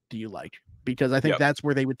 84 do you like? Because I think that's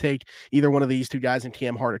where they would take either one of these two guys in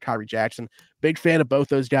Cam Hart or Kyrie Jackson. Big fan of both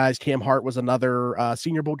those guys. Cam Hart was another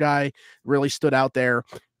Senior Bowl guy, really stood out there.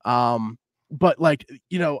 But like,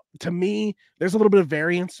 to me, there's a little bit of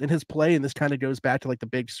variance in his play, and this kind of goes back to like the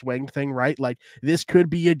big swing thing, right? Like this could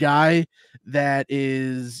be a guy that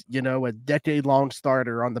is, a decade-long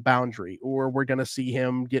starter on the boundary, or we're going to see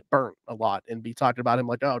him get burnt a lot and be talking about him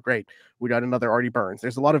like, oh, great, we got another Artie Burns.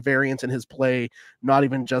 There's a lot of variance in his play, not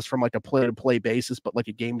even just from like a play-to-play basis, but like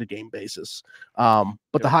a game-to-game basis.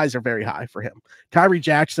 But the highs are very high for him. Kyrie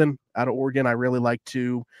Jackson out of Oregon, I really like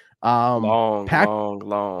to. Long.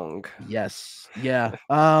 Yes. Yeah.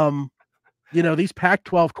 These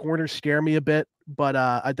Pac-12 corners scare me a bit, but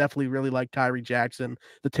I definitely really like Kyrie Jackson.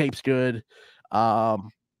 The tape's good.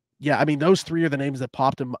 Yeah, I mean, those three are the names that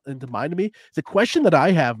popped into mind to me. The question that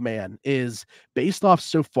I have, man, is based off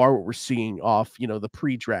so far what we're seeing off, the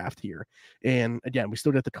pre-draft here. And again, we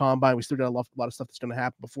still got the combine. We still got a lot of stuff that's going to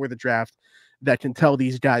happen before the draft that can tell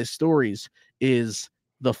these guys stories. Is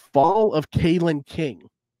the fall of Kalen King,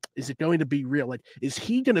 is it going to be real? Like, is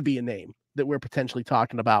he going to be a name that we're potentially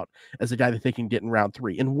talking about as a guy that they can get in round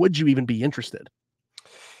 3? And would you even be interested?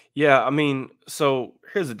 Yeah, I mean, so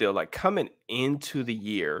here's the deal. Like coming into the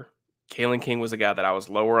year, Kalen King was a guy that I was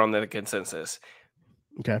lower on the consensus.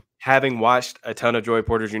 Okay. Having watched a ton of Joey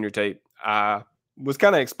Porter Jr. tape, I was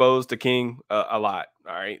kind of exposed to King a lot.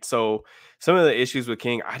 All right. So some of the issues with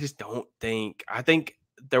King, I think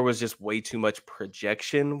there was just way too much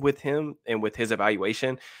projection with him and with his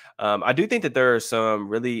evaluation. I do think that there are some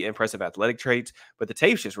really impressive athletic traits, but the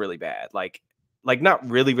tape's just really bad. Like not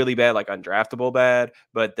really, really bad, like undraftable bad,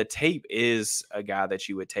 but the tape is a guy that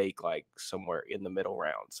you would take like somewhere in the middle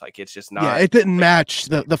rounds. Like it's just not. Yeah, it didn't match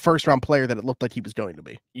the first round player that it looked like he was going to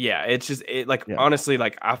be. Yeah, it's just honestly,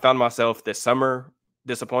 like I found myself this summer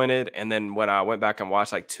disappointed, and then when I went back and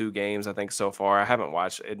watched like 2 games, I think so far, I haven't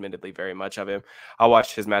watched admittedly very much of him. I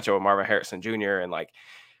watched his matchup with Marvin Harrison Jr. and like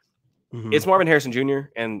it's Marvin Harrison Jr.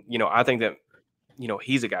 and I think that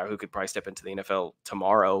he's a guy who could probably step into the NFL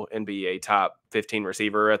tomorrow and be a top 15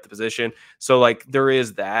 receiver at the position. So like there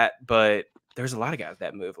is that, but there's a lot of guys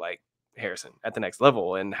that move like Harrison at the next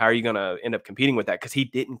level. And how are you going to end up competing with that? Because he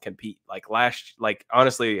didn't compete like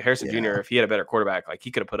honestly, Harrison Jr., if he had a better quarterback, like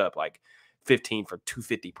he could have put up like 15 for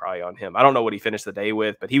 250 probably on him. I don't know what he finished the day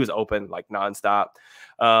with, but he was open like nonstop.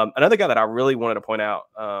 Another guy that I really wanted to point out,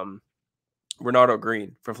 Renardo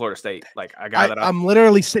Green from Florida State. Like I'm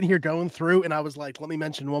literally sitting here going through, and I was like, let me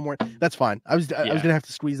mention one more. That's fine. I was gonna have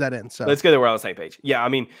to squeeze that in. So let's get it. We're on the same page. Yeah, I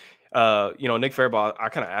mean, Nick Faribault, I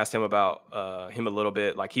kind of asked him about him a little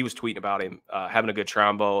bit. Like he was tweeting about him having a good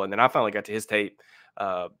Shrine Bowl, and then I finally got to his tape.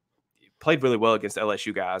 Played really well against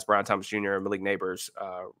LSU guys, Brian Thomas Jr., Malik Neighbors.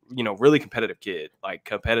 Really competitive kid, like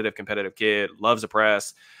competitive kid, loves the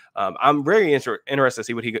press. I'm very interested to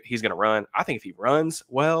see what he's going to run. I think if he runs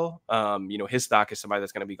well, his stock is somebody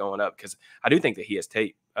that's going to be going up because I do think that he has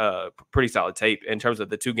tape, pretty solid tape in terms of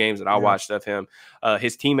the 2 games that I watched of him.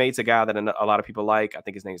 His teammate's a guy that a lot of people like. I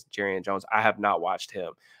think his name's Jarian Jones. I have not watched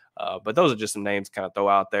him, but those are just some names to kind of throw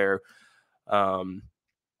out there.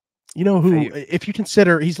 If you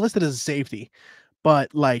consider he's listed as a safety,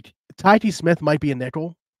 but like Zachary Smith might be a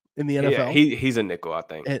nickel in the NFL. Yeah, he's a nickel, I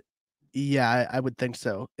think. Yeah, I would think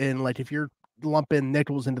so. And like if you're lumping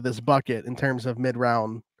nickels into this bucket in terms of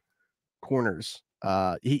mid-round corners,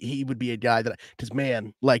 he would be a guy that, because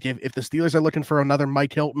man, like if the Steelers are looking for another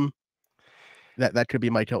Mike Hilton, that could be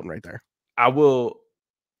Mike Hilton right there. I will.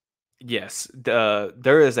 Yes,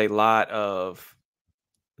 there is a lot of.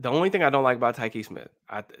 The only thing I don't like about Tyke Smith,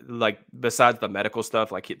 besides the medical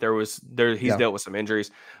stuff, like he's dealt with some injuries.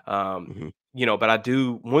 But I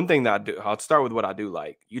do one thing that I do. I'll start with what I do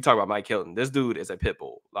like. You talk about Mike Hilton. This dude is a pit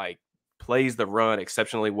bull. Like plays the run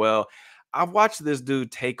exceptionally well. I've watched this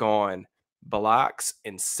dude take on blocks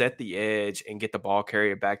and set the edge and get the ball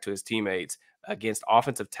carrier back to his teammates against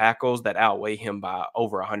offensive tackles that outweigh him by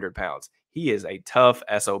over 100 pounds. He is a tough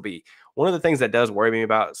SOB. One of the things that does worry me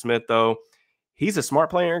about Smith, though, he's a smart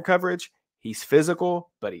player in coverage. He's physical,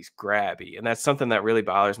 but he's grabby. And that's something that really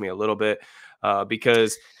bothers me a little bit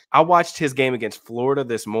because I watched his game against Florida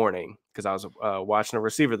this morning because I was watching a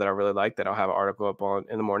receiver that I really like that I'll have an article up on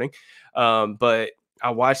in the morning. But I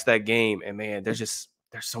watched that game, and man, there's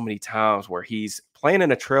so many times where he's playing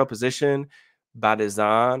in a trail position by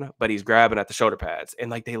design, but he's grabbing at the shoulder pads. And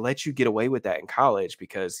like they let you get away with that in college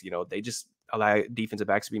because, they just allow defensive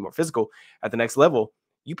backs to be more physical at the next level.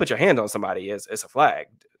 You put your hand on somebody, it's a flag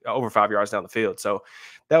over 5 yards down the field. So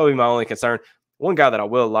that would be my only concern. One guy that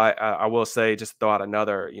I will say, just throw out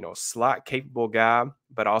another, slot capable guy,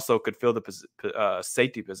 but also could fill the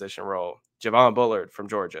safety position role. Javon Bullard from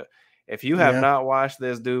Georgia. If you have Yeah. not watched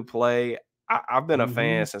this dude play, I've been a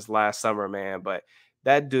fan since last summer, man. But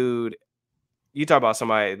that dude, you talk about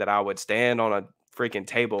somebody that I would stand on a freaking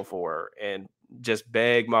table for and just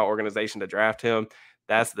beg my organization to draft him.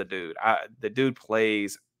 That's the dude. The dude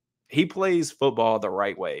he plays football the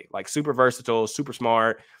right way, like super versatile, super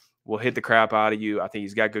smart, will hit the crap out of you. I think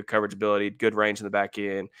he's got good coverage ability, good range in the back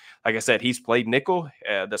end. Like I said, he's played nickel,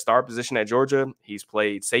 the star position at Georgia. He's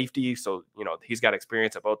played safety. So, he's got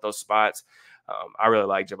experience at both those spots. I really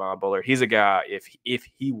like Javon Bullard. He's a guy, if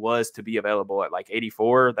he was to be available at like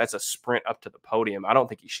 84, that's a sprint up to the podium. I don't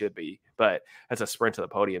think he should be, but that's a sprint to the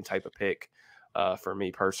podium type of pick for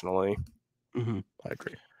me personally. I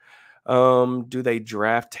agree. Do they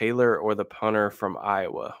draft Taylor or the punter from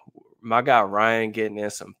Iowa? My guy Ryan getting in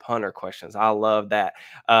some punter questions. I love that.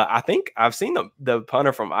 I think I've seen the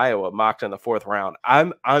punter from Iowa mocked in the 4th round.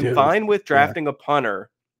 I'm fine with drafting a punter.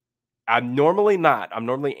 I'm normally not. I'm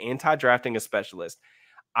normally anti-drafting a specialist.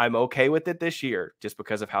 I'm okay with it this year just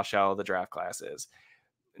because of how shallow the draft class is.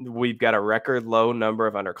 We've got a record low number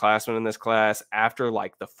of underclassmen in this class. After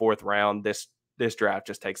like the 4th round, this draft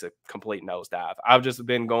just takes a complete nosedive. I've just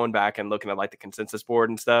been going back and looking at like the consensus board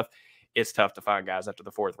and stuff. It's tough to find guys after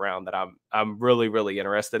the 4th round that I'm really, really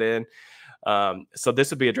interested in. So this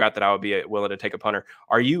would be a draft that I would be willing to take a punter.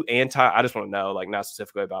 Are you I just want to know, like, not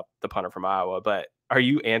specifically about the punter from Iowa, but are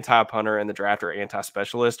you anti-punter in the draft or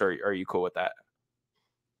anti-specialist, or are you cool with that?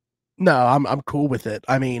 No, I'm cool with it.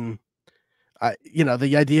 I mean,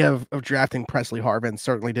 the idea of drafting Presley Harvin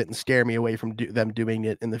certainly didn't scare me away from them doing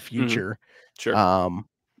it in the future. Sure.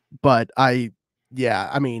 But I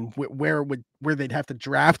mean, where they'd have to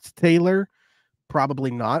draft Taylor?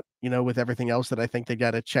 Probably not, with everything else that I think they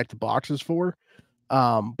got to check the boxes for.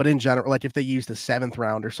 But in general, like if they used the 7th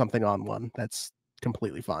round or something on one, that's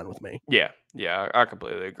completely fine with me. Yeah, I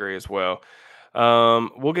completely agree as well.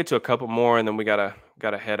 We'll get to a couple more, and then we gotta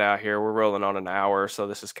head out here. We're rolling on an hour, so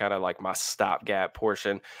this is kind of like my stopgap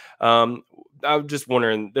portion. I'm just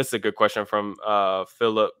wondering. This is a good question from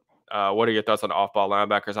Philip. What are your thoughts on off-ball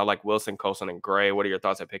linebackers? I like Wilson, Colson, and Gray. What are your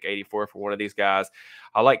thoughts at pick 84 for one of these guys?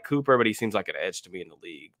 I like Cooper, but he seems like an edge to me in the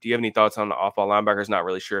league. Do you have any thoughts on the off-ball linebackers? Not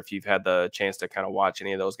really sure if you've had the chance to kind of watch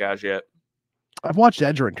any of those guys yet. I've watched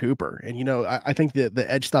Edger and Cooper, and I think the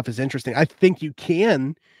edge stuff is interesting. I think you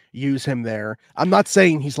can use him there. I'm not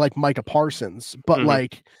saying he's like Micah Parsons, but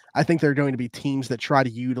like I think there are going to be teams that try to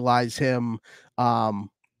utilize him,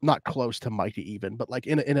 not close to Micah even, but like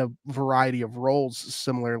in a variety of roles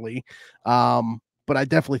similarly. But I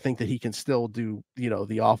definitely think that he can still do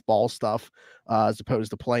the off ball stuff as opposed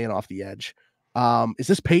to playing off the edge. Is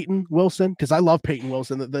this Peyton Wilson? Because I love Peyton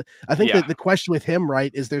Wilson. I think that the question with him,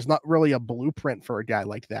 right, is there's not really a blueprint for a guy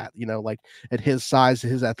like that. Like at his size,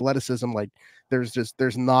 his athleticism, like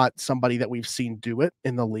there's not somebody that we've seen do it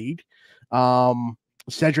in the league.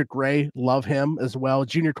 Cedric Gray, love him as well.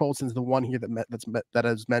 Junior Colson's the one here that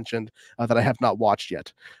has mentioned that I have not watched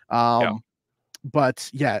yet. But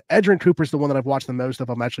yeah, Edgerrin Cooper's the one that I've watched the most of.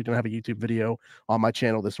 I'm actually going to have a YouTube video on my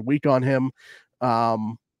channel this week on him.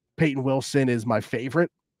 Peyton Wilson is my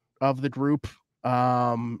favorite of the group.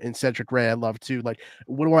 And Cedric Gray, I love too. Like,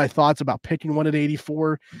 what are my thoughts about picking one at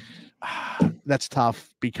 84? That's tough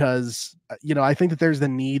because, I think that there's the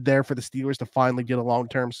need there for the Steelers to finally get a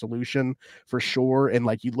long-term solution for sure. And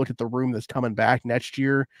like, you look at the room that's coming back next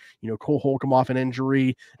year, Cole Holcomb off an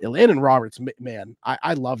injury, Landon Roberts, man,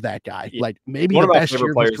 I love that guy. Yeah. Like maybe one the of my best favorite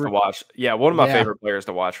year players to watch. Yeah, one of my favorite players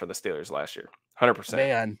to watch for the Steelers last year. 100%.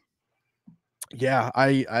 Man. Yeah,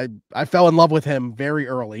 I fell in love with him very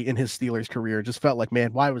early in his Steelers career. Just felt like,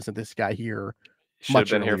 man, why wasn't this guy here? Should have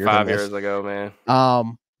been here 5 years ago,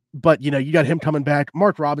 man. But you got him coming back.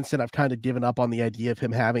 Mark Robinson, I've kind of given up on the idea of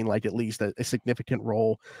him having like at least a significant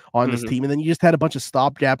role on this team. And then you just had a bunch of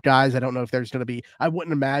stopgap guys. I don't know if there's going to be. I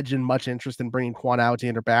wouldn't imagine much interest in bringing Quan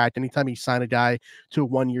Alexander back. Anytime you sign a guy to a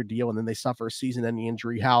 1-year deal and then they suffer a season-ending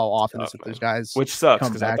injury, how often is it those guys? Which sucks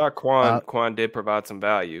because I thought Quan did provide some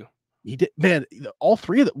value. He did, man. All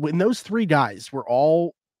three of them, when those three guys were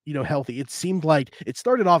all healthy, it seemed like it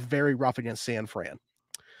started off very rough against San Fran,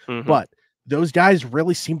 but those guys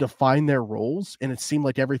really seemed to find their roles, and it seemed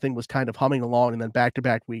like everything was kind of humming along. And then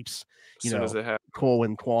back-to-back weeks, As soon as it happened. Cole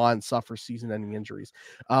and Quan suffer season-ending injuries.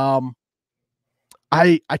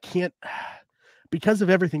 I can't, because of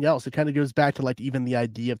everything else. It kind of goes back to like even the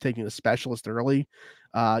idea of taking a specialist early,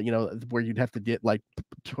 where you'd have to get like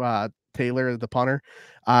Taylor, the punter.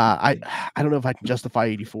 I don't know if I can justify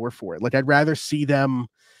 84 for it. Like I'd rather see them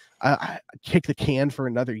kick the can for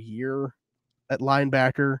another year at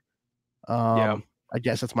linebacker. I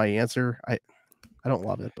guess that's my answer. I don't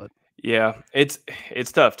love it, but yeah, it's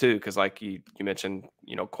tough too because like you mentioned,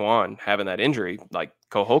 Quan having that injury, like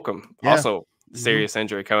Cole Holcomb also serious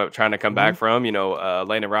injury trying to come back from.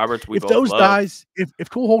 Landon Roberts. If those guys, if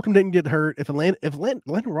Cole Holcomb didn't get hurt, if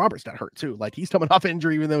Landon Roberts got hurt too, like he's coming off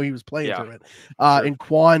injury even though he was playing through it, and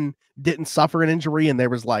Quan didn't suffer an injury, and there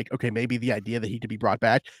was like, okay, maybe the idea that he could be brought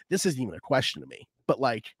back. This isn't even a question to me, but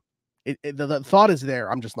like the thought is there.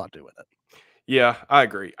 I'm just not doing it. Yeah, I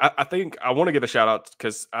agree. I think I want to give a shout out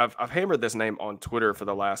because I've hammered this name on Twitter for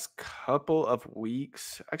the last couple of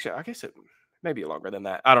weeks. Actually, I guess it may be longer than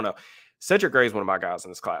that. I don't know. Cedric Gray is one of my guys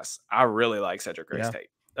in this class. I really like Cedric Gray's tape.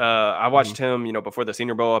 I watched him, before the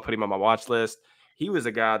Senior Bowl. I put him on my watch list. He was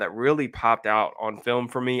a guy that really popped out on film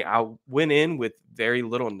for me. I went in with very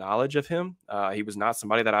little knowledge of him. He was not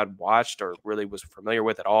somebody that I'd watched or really was familiar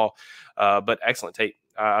with at all, but excellent tape.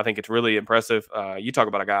 I think it's really impressive. You talk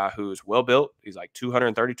about a guy who's well built. He's like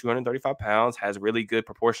 230, 235 pounds, has really good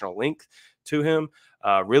proportional length to him,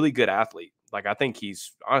 really good athlete. Like, I think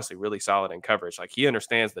he's honestly really solid in coverage. Like, he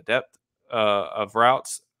understands the depth of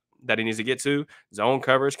routes that he needs to get to, zone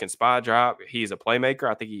coverage, can spy drop. He's a playmaker.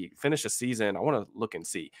 I think he finished the season. I want to look and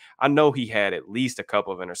see. I know he had at least a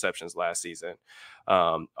couple of interceptions last season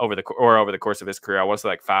over the course of his career. I want to say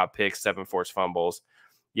like 5 picks, 7 forced fumbles.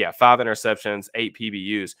 Yeah, 5 interceptions, 8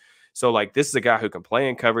 PBUs. So, like, this is a guy who can play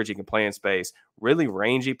in coverage. He can play in space. Really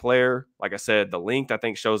rangy player. Like I said, the length, I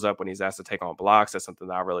think, shows up when he's asked to take on blocks. That's something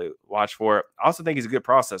that I really watch for. I also think he's a good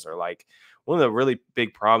processor. Like, one of the really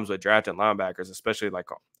big problems with drafting linebackers, especially like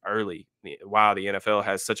early, while the NFL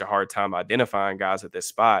has such a hard time identifying guys at this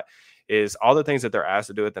spot, is all the things that they're asked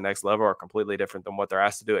to do at the next level are completely different than what they're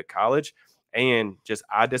asked to do at college. And just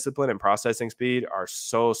eye discipline and processing speed are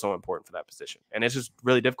so important for that position. And it's just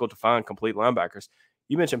really difficult to find complete linebackers.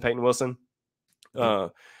 You mentioned Peyton Wilson.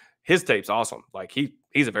 His tape's awesome. Like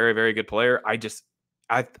he's a very, very good player.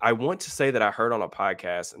 I want to say that I heard on a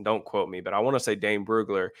podcast, and don't quote me, but I want to say Dane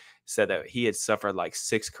Brugler said that he had suffered like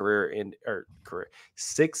 6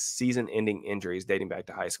 season-ending injuries dating back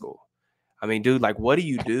to high school. I mean, dude, like, what do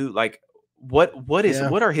you do? Like, what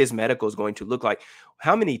are his medicals going to look like?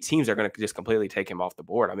 How many teams are going to just completely take him off the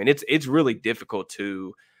board? I mean, it's really difficult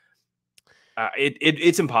to.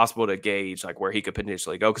 It's impossible to gauge like where he could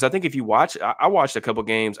potentially go, because I think if you watch, I watched a couple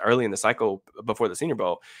games early in the cycle before the Senior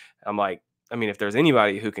Bowl. I'm like, I mean, if there's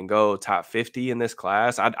anybody who can go top 50 in this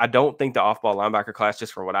class, I don't think the off-ball linebacker class,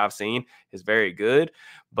 just from what I've seen, is very good.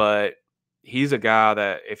 But he's a guy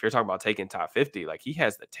that if you're talking about taking top 50, like he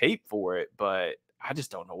has the tape for it, but I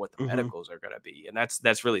just don't know what the medicals are going to be. And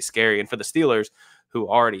that's really scary. And for the Steelers, who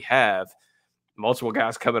already have multiple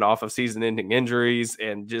guys coming off of season-ending injuries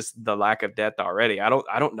and just the lack of depth already, I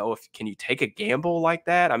don't know if can you take a gamble like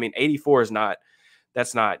that? I mean, 84 is not –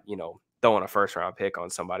 that's not, throwing a first-round pick on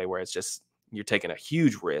somebody where it's just – you're taking a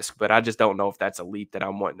huge risk, but I just don't know if that's a leap that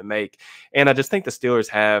I'm wanting to make. And I just think the Steelers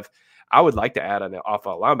have – I would like to add an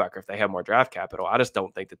off-ball linebacker if they have more draft capital. I just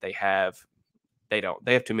don't think that they have – they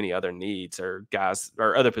have too many other needs or guys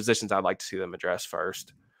or other positions I'd like to see them address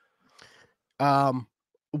first.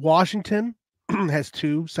 Washington has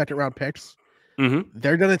 2 second-round picks.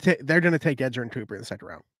 They're gonna take Edger and Cooper in the second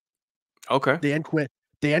round. Okay. Dan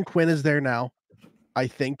Quinn is there now. I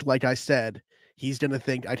think, like I said, he's gonna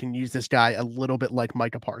think I can use this guy a little bit like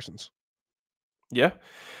Micah Parsons. Yeah.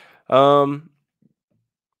 Man,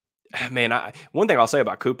 one thing I'll say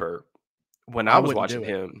about Cooper, when I was watching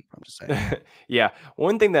him, I'm just saying. Yeah,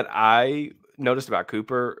 one thing that I noticed about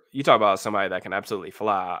Cooper, you talk about somebody that can absolutely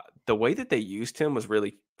fly. The way that they used him was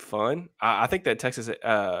really fun. I think that Texas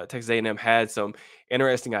A&M had some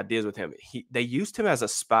interesting ideas with him. They used him as a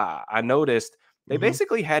spy. I noticed they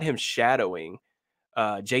basically had him shadowing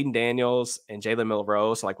Jaden Daniels and Jalen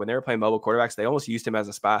Milroe. So like when they were playing mobile quarterbacks, they almost used him as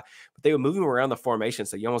a spy, but they would move him around the formation,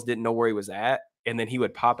 so you almost didn't know where he was at. And then he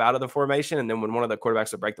would pop out of the formation, and then when one of the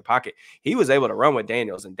quarterbacks would break the pocket, he was able to run with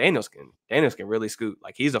Daniels, and Daniels can really scoot.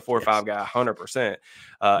 Like he's a 4-5 guy, 100%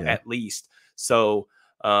 at least. So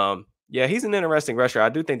Yeah, he's an interesting rusher. I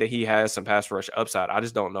do think that he has some pass rush upside. I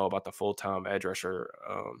just don't know about the full-time edge rusher,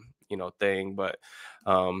 thing. But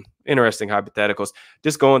interesting hypotheticals.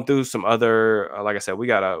 Just going through some other, like I said, we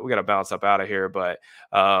gotta bounce up out of here. But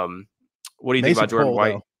what do you think Mason about Jordan Cole,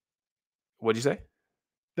 White? though. What'd you say?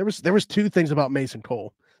 There was two things about Mason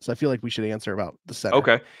Cole, so I feel like we should answer about the center.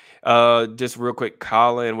 Okay. Just real quick,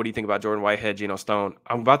 Colin, what do you think about Jordan Whitehead, Geno Stone?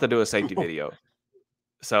 I'm about to do a safety video.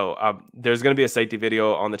 So there's going to be a safety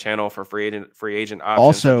video on the channel for free agent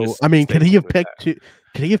options. So Also, just I mean, stay could he have tuned with picked that. two?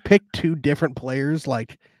 Could he have picked two different players?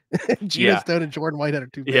 Like Geno Yeah, Stone and Jordan Whitehead are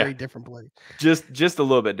two yeah, very different players. just a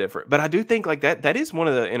little bit different. But I do think like that is one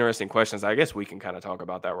of the interesting questions. I guess we can kind of talk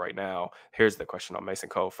about that right now. Here's the question on Mason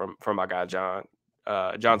Cole from my guy John.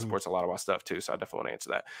 John Mhm. supports a lot of my stuff too, so I definitely want to answer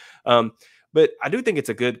that. But I do think it's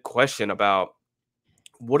a good question about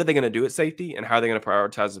what are they going to do at safety and how are they going to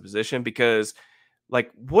prioritize the position because like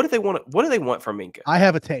what do they want? What do they want from Minka? I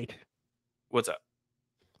have a take. What's up?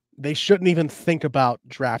 They shouldn't even think about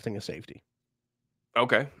drafting a safety.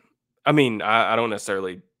 Okay. I mean, I don't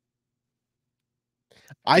necessarily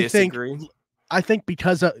I think disagree.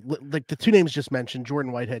 because like the two names just mentioned,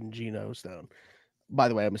 Jordan Whitehead and Geno Stone. By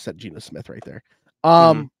the way, I'm gonna set Geno Smith right there.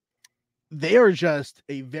 Mhm, They are just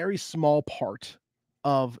a very small part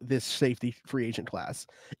of this safety free agent class.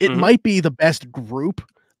 It mhm. might be the best group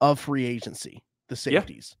of free agency, the Yeah,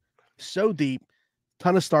 safeties. So deep,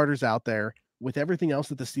 ton of starters out there with everything else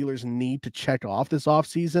that the Steelers need to check off this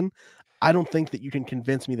offseason. I don't think that you can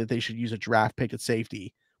convince me that they should use a draft pick at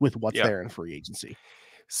safety with what's yeah. there in free agency.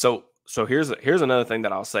 So here's another thing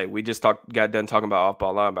that I'll say. We just got done talking about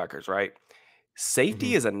off-ball linebackers, right? Mhm,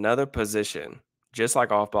 Safety is another position, just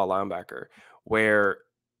like off-ball linebacker, where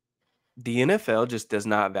the NFL just does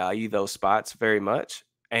not value those spots very much.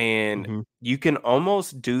 And mhm. you can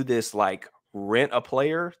almost do this like rent a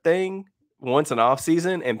player thing once an off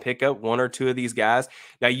season and pick up one or two of these guys.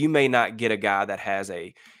 Now you may not get a guy that has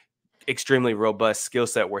a extremely robust skill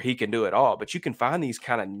set where he can do it all, but you can find these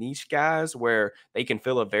kind of niche guys where they can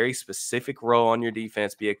fill a very specific role on your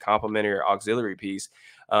defense, be a complementary or auxiliary piece.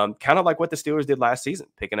 Kind of like what the Steelers did last season,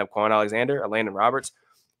 picking up Quan Alexander or Landon Roberts.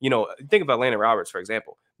 Think about Landon Roberts, for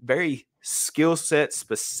example, very skill set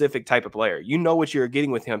specific type of player. You know what you're getting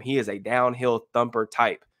with him. He is a downhill thumper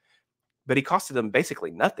type, but he costed them basically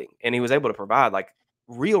nothing. And he was able to provide like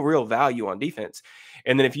real value on defense.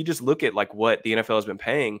 And then if you just look at like what the NFL has been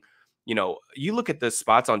paying, you look at the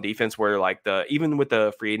spots on defense where like even with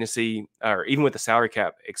the free agency or even with the salary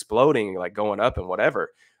cap exploding, like going up and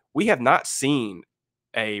whatever, we have not seen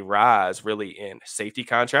a rise really in safety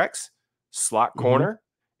contracts, slot Mhm. corner,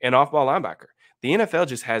 and off-ball linebacker. The NFL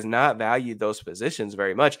just has not valued those positions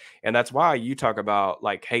very much. And that's why you talk about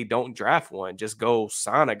like, hey, don't draft one, just go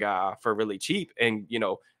sign a guy for really cheap and,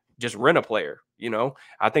 just rent a player.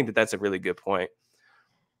 I think that that's a really good point.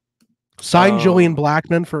 Sign Julian Um,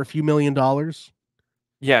 Blackman for a few $1,000,000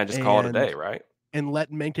 yeah, just call it a and day, right?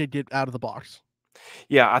 let Minka get out of the box.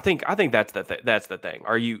 Yeah, I think that's the thing.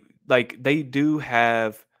 Are you like they do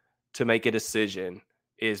have to make a decision.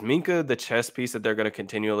 Is Minka the chess piece that they're going to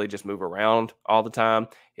continually just move around all the time?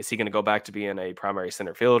 Is he going to go back to being a primary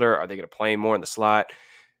center fielder? Are they going to play more in the slot?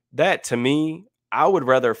 That to me, I would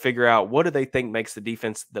rather figure out what do they think makes the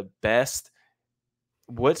defense the best,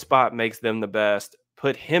 what spot makes them the best,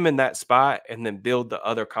 put him in that spot, and then build the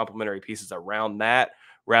other complementary pieces around that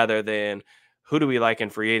rather than who do we like in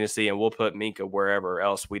free agency and we'll put Minka wherever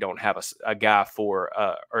else we don't have a guy for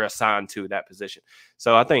or assigned to that position.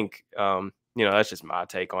 So I think, that's just my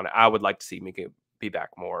take on it. I would like to see Minka be back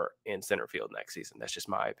more in center field next season. That's just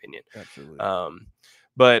my opinion. Absolutely.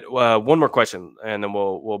 But one more question, and then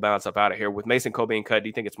we'll bounce up out of here. With Mason Cole being cut, do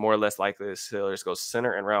you think it's more or less likely the Steelers go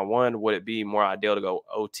center in round one? Would it be more ideal to go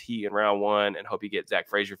OT in round one and hope you get Zach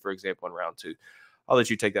Frazier, for example, in round two? I'll let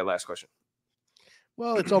you take that last question.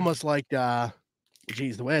 Well, it's almost like,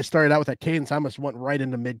 geez, the way I started out with that cadence, I almost went right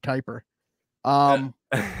into mid Kuiper. Um,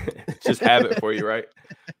 Just habit for you, right?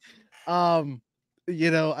 um,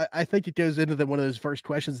 I think it goes into one of those first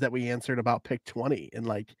questions that we answered about pick 20, and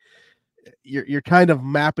like you're kind of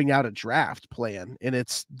mapping out a draft plan, and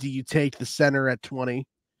it's do you take the center at 20,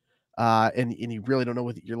 and you really don't know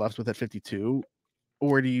what you're left with at 52,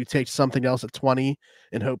 or do you take something else at 20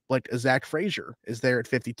 and hope like a Zach Frazier is there at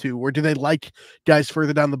 52? Or do they like guys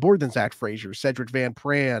further down the board than Zach Frazier, Cedric Van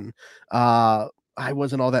Pran? I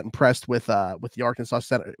wasn't all that impressed with the Arkansas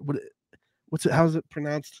center. What's it? How is it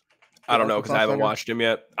pronounced? I The don't know because Arkansas I haven't center. watched him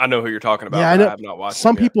yet. I know who you're talking about, Yeah, I but I know have not watched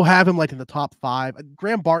some him yet. people have him like in the top 5.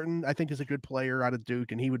 Graham Barton, I think, is a good player out of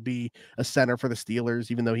Duke, and he would be a center for the Steelers,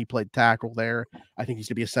 even though he played tackle there. I think he's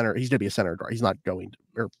to be a center. He's to be a center guard. He's not going to,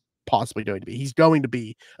 or possibly going to be. He's going to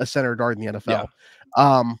be a center guard in the NFL.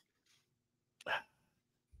 Yeah.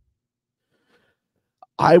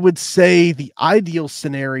 I would say the ideal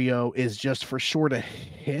scenario is just for sure to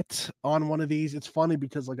hit on one of these. It's funny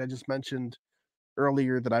because, like I just mentioned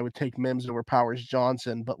earlier, that I would take Mims over Powers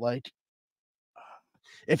Johnson, but like,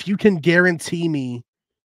 if you can guarantee me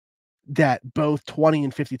that both 20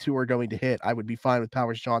 and 52 are going to hit, I would be fine with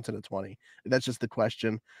Powers Johnson at 20. That's just the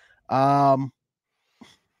question.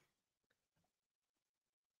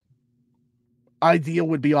 Ideal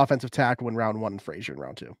would be offensive tackle in round 1 and Frazier in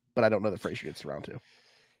round 2, but I don't know that Frazier gets to round 2.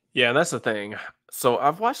 Yeah, and that's the thing. So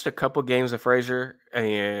I've watched a couple games of Frazier,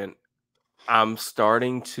 and I'm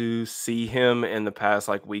starting to see him in the past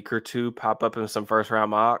like week or two pop up in some first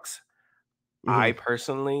round mocks. I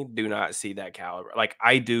personally do not see that caliber. Like,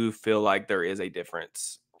 I do feel like there is a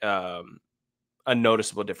difference, a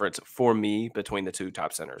noticeable difference for me between the two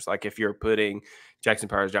top centers. Like, if you're putting Jackson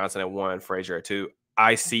Powers Johnson at 1, Frazier at 2,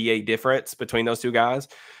 I see a difference between those two guys.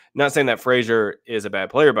 Not saying that Frazier is a bad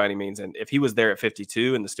player by any means. And if he was there at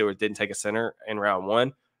 52 and the Steelers didn't take a center in round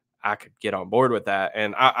 1, I could get on board with that.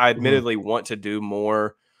 And I admittedly want to do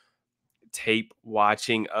more tape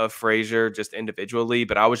watching of Frazier just individually,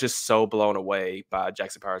 but I was just so blown away by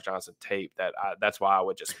Jackson Powers Johnson tape that that's why I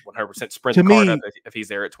would just 100% sprint the card up if he's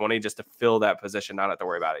there at 20, just to fill that position, not have to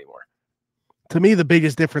worry about it anymore. To me, the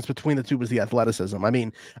biggest difference between the two was the athleticism. I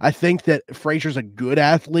mean, I think that Frazier's a good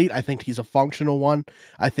athlete. I think he's a functional one.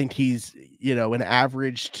 I think he's, an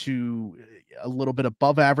average to a little bit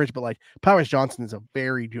above average, but like Powers Johnson is a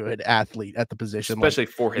very good athlete at the position, especially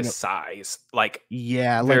for his size. Like,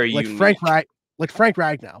 yeah, very like unique. Frank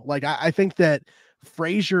Ragnow. Like I think that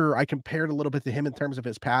Frazier, I compared a little bit to him in terms of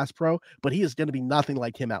his pass pro, but he is going to be nothing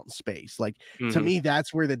like him out in space. Like, to me,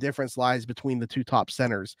 that's where the difference lies between the two top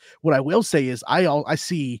centers. What I will say is I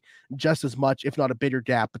see just as much, if not a bigger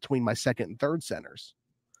gap between my second and third centers.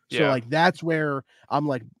 So like, that's where I'm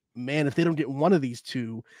like, man, if they don't get one of these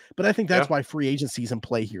two, but I think that's why free agency is in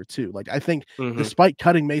play here too. Like, I think despite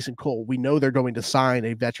cutting Mason Cole, we know they're going to sign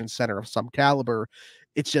a veteran center of some caliber.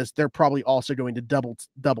 It's just they're probably also going to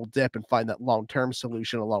double dip and find that long-term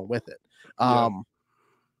solution along with it.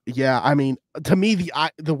 Yeah, I mean, to me,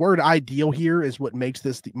 the word ideal here is what makes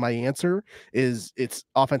this my answer. Is it's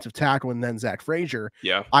offensive tackle and then Zach Frazier.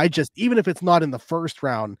 Yeah, I just, even if it's not in the first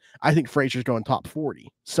round, I think Frazier's going top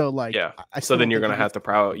 40. So like, so then you're gonna have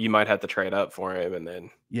to you might have to trade up for him, and then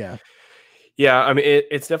yeah. I mean,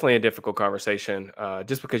 it's definitely a difficult conversation,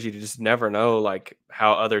 just because you just never know like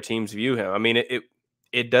how other teams view him. I mean,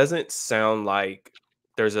 it doesn't sound like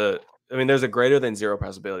there's a greater than zero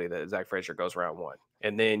possibility that Zach Frazier goes round 1.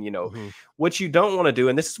 And then, what you don't want to do,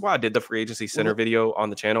 and this is why I did the free agency center video on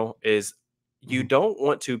the channel, is you don't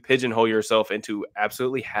want to pigeonhole yourself into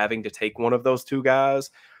absolutely having to take one of those two guys,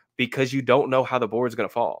 because you don't know how the board's going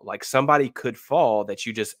to fall. Like, somebody could fall that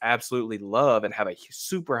you just absolutely love and have a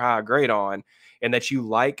super high grade on, and that you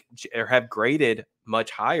like or have graded much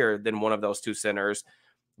higher than one of those two centers,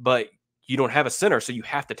 but you don't have a center, so you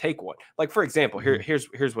have to take one. Like, for example,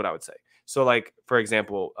 here's what I would say. So, like, for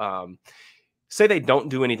example, say they don't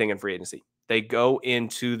do anything in free agency. They go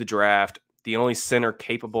into the draft. The only center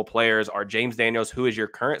capable players are James Daniels, who is your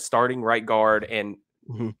current starting right guard, and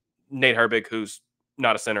Nate Herbig, who's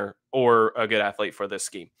not a center or a good athlete for this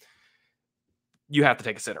scheme. You have to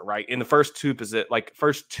take a center, right? In the first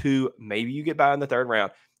two, maybe you get by in the third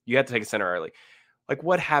round. You have to take a center early. Like,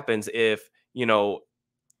 what happens if,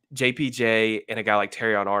 JPJ and a guy like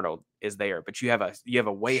Terrion Arnold is there, but you have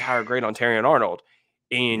a way higher grade on Terrion Arnold,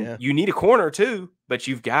 and you need a corner too, but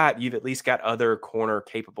you've at least got other corner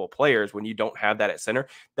capable players. When you don't have that at center,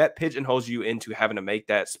 that pigeonholes you into having to make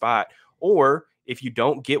that spot. Or if you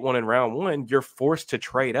don't get one in round 1, you're forced to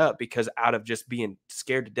trade up, because out of just being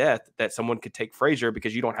scared to death that someone could take Frazier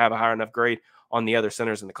because you don't have a high enough grade on the other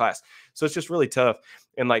centers in the class. So it's just really tough.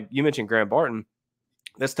 And like you mentioned, Graham Barton,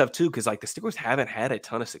 that's tough too, because like the Steelers haven't had a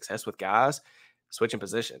ton of success with guys switching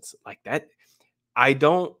positions like that. I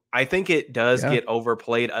think it does get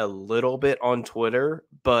overplayed a little bit on Twitter,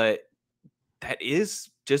 but that is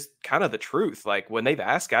just kind of the truth. Like, when they've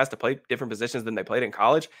asked guys to play different positions than they played in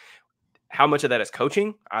college, how much of that is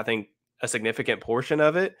coaching? I think a significant portion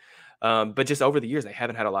of it. But just over the years, they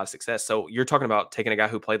haven't had a lot of success. So you're talking about taking a guy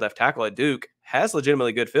who played left tackle at Duke, has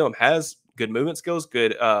legitimately good film, has good movement skills,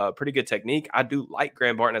 pretty good technique. I do like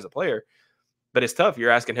Graham Barton as a player, but it's tough.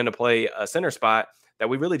 You're asking him to play a center spot that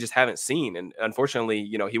we really just haven't seen. And unfortunately,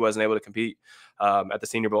 he wasn't able to compete at the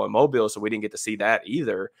Senior Bowl in Mobile, so we didn't get to see that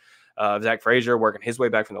either. Zach Frazier working his way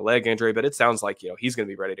back from the leg injury, but it sounds like, he's going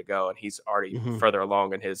to be ready to go, and he's already further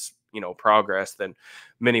along in his, progress than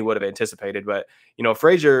many would have anticipated. But,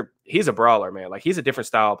 Frazier, he's a brawler, man. Like, he's a different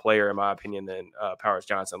style player, in my opinion, than Powers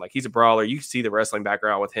Johnson. Like, he's a brawler. You see the wrestling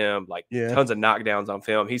background with him, like tons of knockdowns on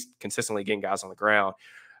film. He's consistently getting guys on the ground,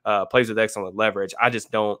 plays with excellent leverage. I just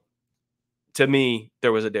don't, to me,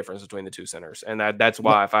 there was a difference between the two centers. And that's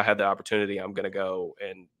why if I had the opportunity, I'm going to go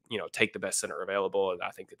and, take the best center available. And I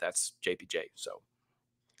think that's JPJ. So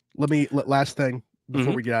last thing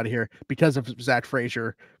before we get out of here, because of Zach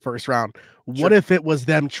Frazier first round, what if it was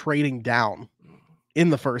them trading down in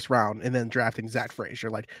the first round and then drafting Zach Frazier?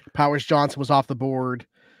 Like Powers Johnson was off the board,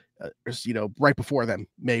 right before them,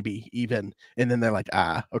 maybe even. And then they're like,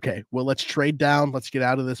 okay, well, let's trade down. Let's get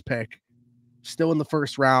out of this pick. Still in the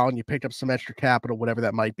first round, you pick up some extra capital, whatever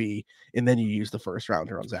that might be, and then you use the first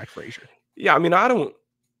rounder on Zach Frazier. Yeah, I mean, I don't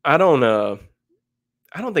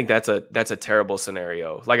think that's a terrible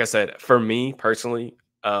scenario. Like I said, for me personally,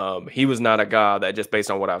 he was not a guy that, just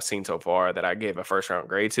based on what I've seen so far, that I gave a first round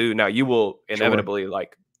grade to. Now you will inevitably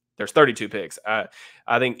there's 32 picks.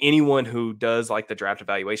 I think anyone who does like the draft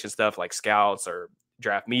evaluation stuff, like scouts or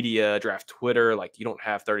draft media, draft Twitter, like you don't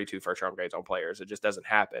have 32 first round grades on players. It just doesn't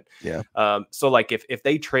happen. Yeah. So like if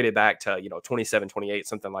they traded back to, 27, 28,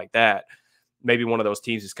 something like that, maybe one of those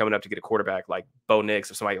teams is coming up to get a quarterback like Bo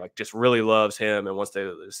Nix, if somebody like just really loves him and wants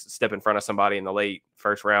to step in front of somebody in the late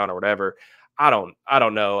first round or whatever. I don't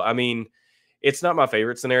know. I mean, it's not my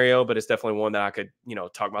favorite scenario, but it's definitely one that I could,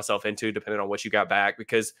 talk myself into depending on what you got back.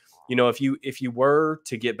 Because, if you were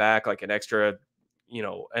to get back like an extra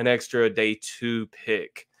day 2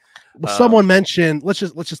 pick. Well, someone mentioned, let's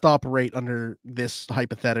just operate under this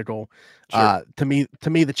hypothetical. Sure. To me,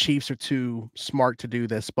 the Chiefs are too smart to do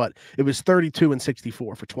this, but it was 32 and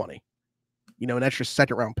 64 for 20. An extra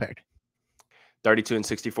second round pick. 32 and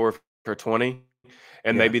 64 for 20.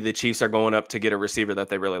 And maybe the Chiefs are going up to get a receiver that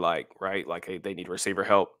they really like, right? Like they need receiver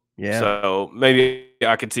help. Yeah. So maybe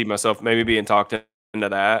I could see myself maybe being talked into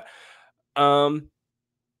that.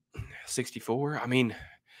 64. I mean,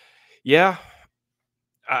 yeah,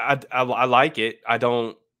 I like it. I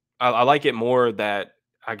like it more that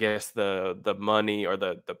I guess the money or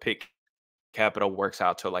the pick capital works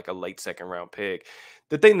out to like a late second round pick.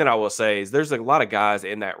 The thing that I will say is there's a lot of guys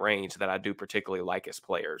in that range that I do particularly like as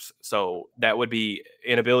players. So that would be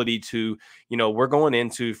an ability to, we're going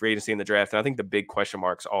into free agency in the draft. And I think the big question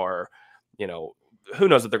marks are, who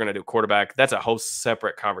knows what they're going to do quarterback. That's a whole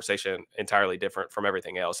separate conversation, entirely different from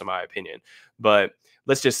everything else, in my opinion. But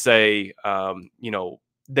let's just say, we know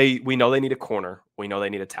they need a corner. We know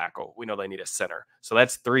they need a tackle. We know they need a center. So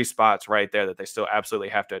that's 3 spots right there that they still absolutely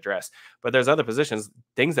have to address. But there's other positions,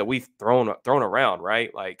 things that we've thrown around,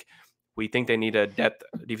 right? Like we think they need a depth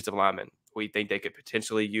defensive lineman. We think they could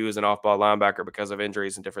potentially use an off-ball linebacker because of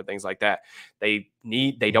injuries and different things like that. They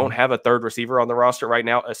don't have a third receiver on the roster right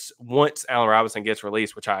now. Once Allen Robinson gets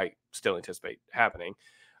released, which I still anticipate happening.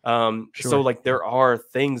 So like there are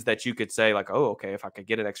things that you could say like, oh, okay, if I could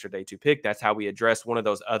get an extra day 2 pick, that's how we address one of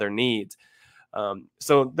those other needs.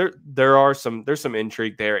 So there's some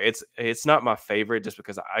intrigue there. It's not my favorite just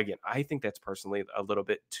because I think that's personally a little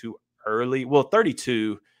bit too early. Well,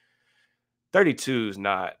 32 is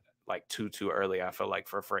not like too early. I feel like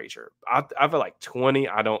for Frazier, I feel like 20.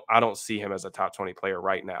 I don't see him as a top 20 player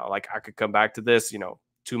right now. Like I could come back to this,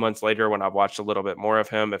 2 months later when I've watched a little bit more of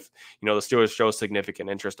him. If the Steelers show significant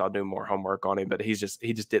interest, I'll do more homework on him. But he just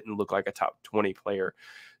didn't look like a top 20 player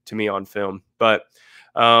to me on film. But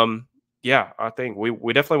yeah, I think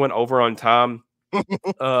we definitely went over on time.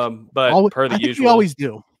 But per the usual, we always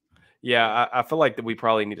do. Yeah, I feel like that we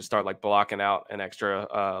probably need to start like blocking out an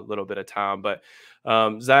extra little bit of time. But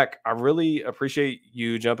Zach, I really appreciate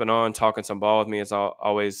you jumping on, talking some ball with me. It's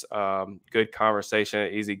always good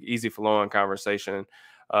conversation, easy flowing conversation.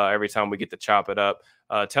 Every time we get to chop it up,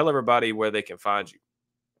 tell everybody where they can find you.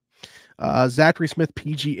 Zachary Smith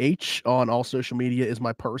PGH on all social media is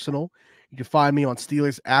my personal. You can find me on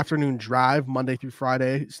Steelers Afternoon Drive Monday through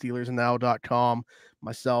Friday, SteelersNow.com.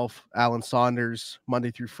 Myself, Alan Saunders, Monday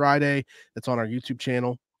through Friday. That's on our YouTube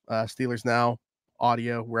channel, Steelers Now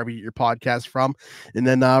audio, wherever you get your podcast from. And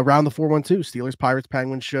then Round the 412, Steelers, Pirates,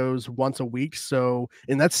 Penguins shows once a week. So,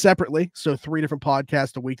 and that's separately. So 3 different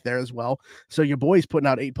podcasts a week there as well. So your boy's putting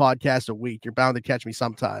out 8 podcasts a week. You're bound to catch me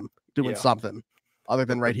sometime doing something other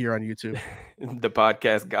than right here on YouTube. The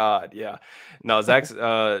podcast God. Yeah. No, Zach's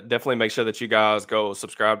definitely make sure that you guys go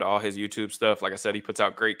subscribe to all his YouTube stuff. Like I said, he puts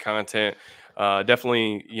out great content.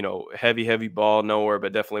 Definitely, heavy ball knower,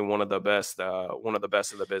 but definitely one of the best of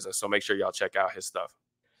the business. So make sure y'all check out his stuff.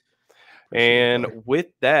 Appreciate it, And brother. with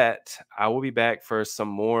that, I will be back for some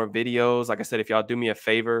more videos. Like I said, if y'all do me a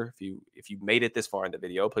favor, if you made it this far in the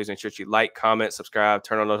video, please make sure you like, comment, subscribe,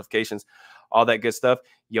 turn on notifications, all that good stuff.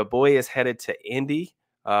 Your boy is headed to Indy.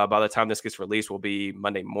 By the time this gets released, will be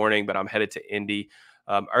Monday morning, but I'm headed to Indy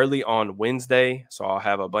early on Wednesday. So I'll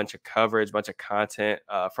have a bunch of coverage, bunch of content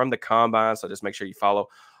from the combine. So just make sure you follow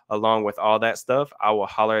along with all that stuff. I will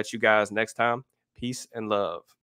holler at you guys next time. Peace and love.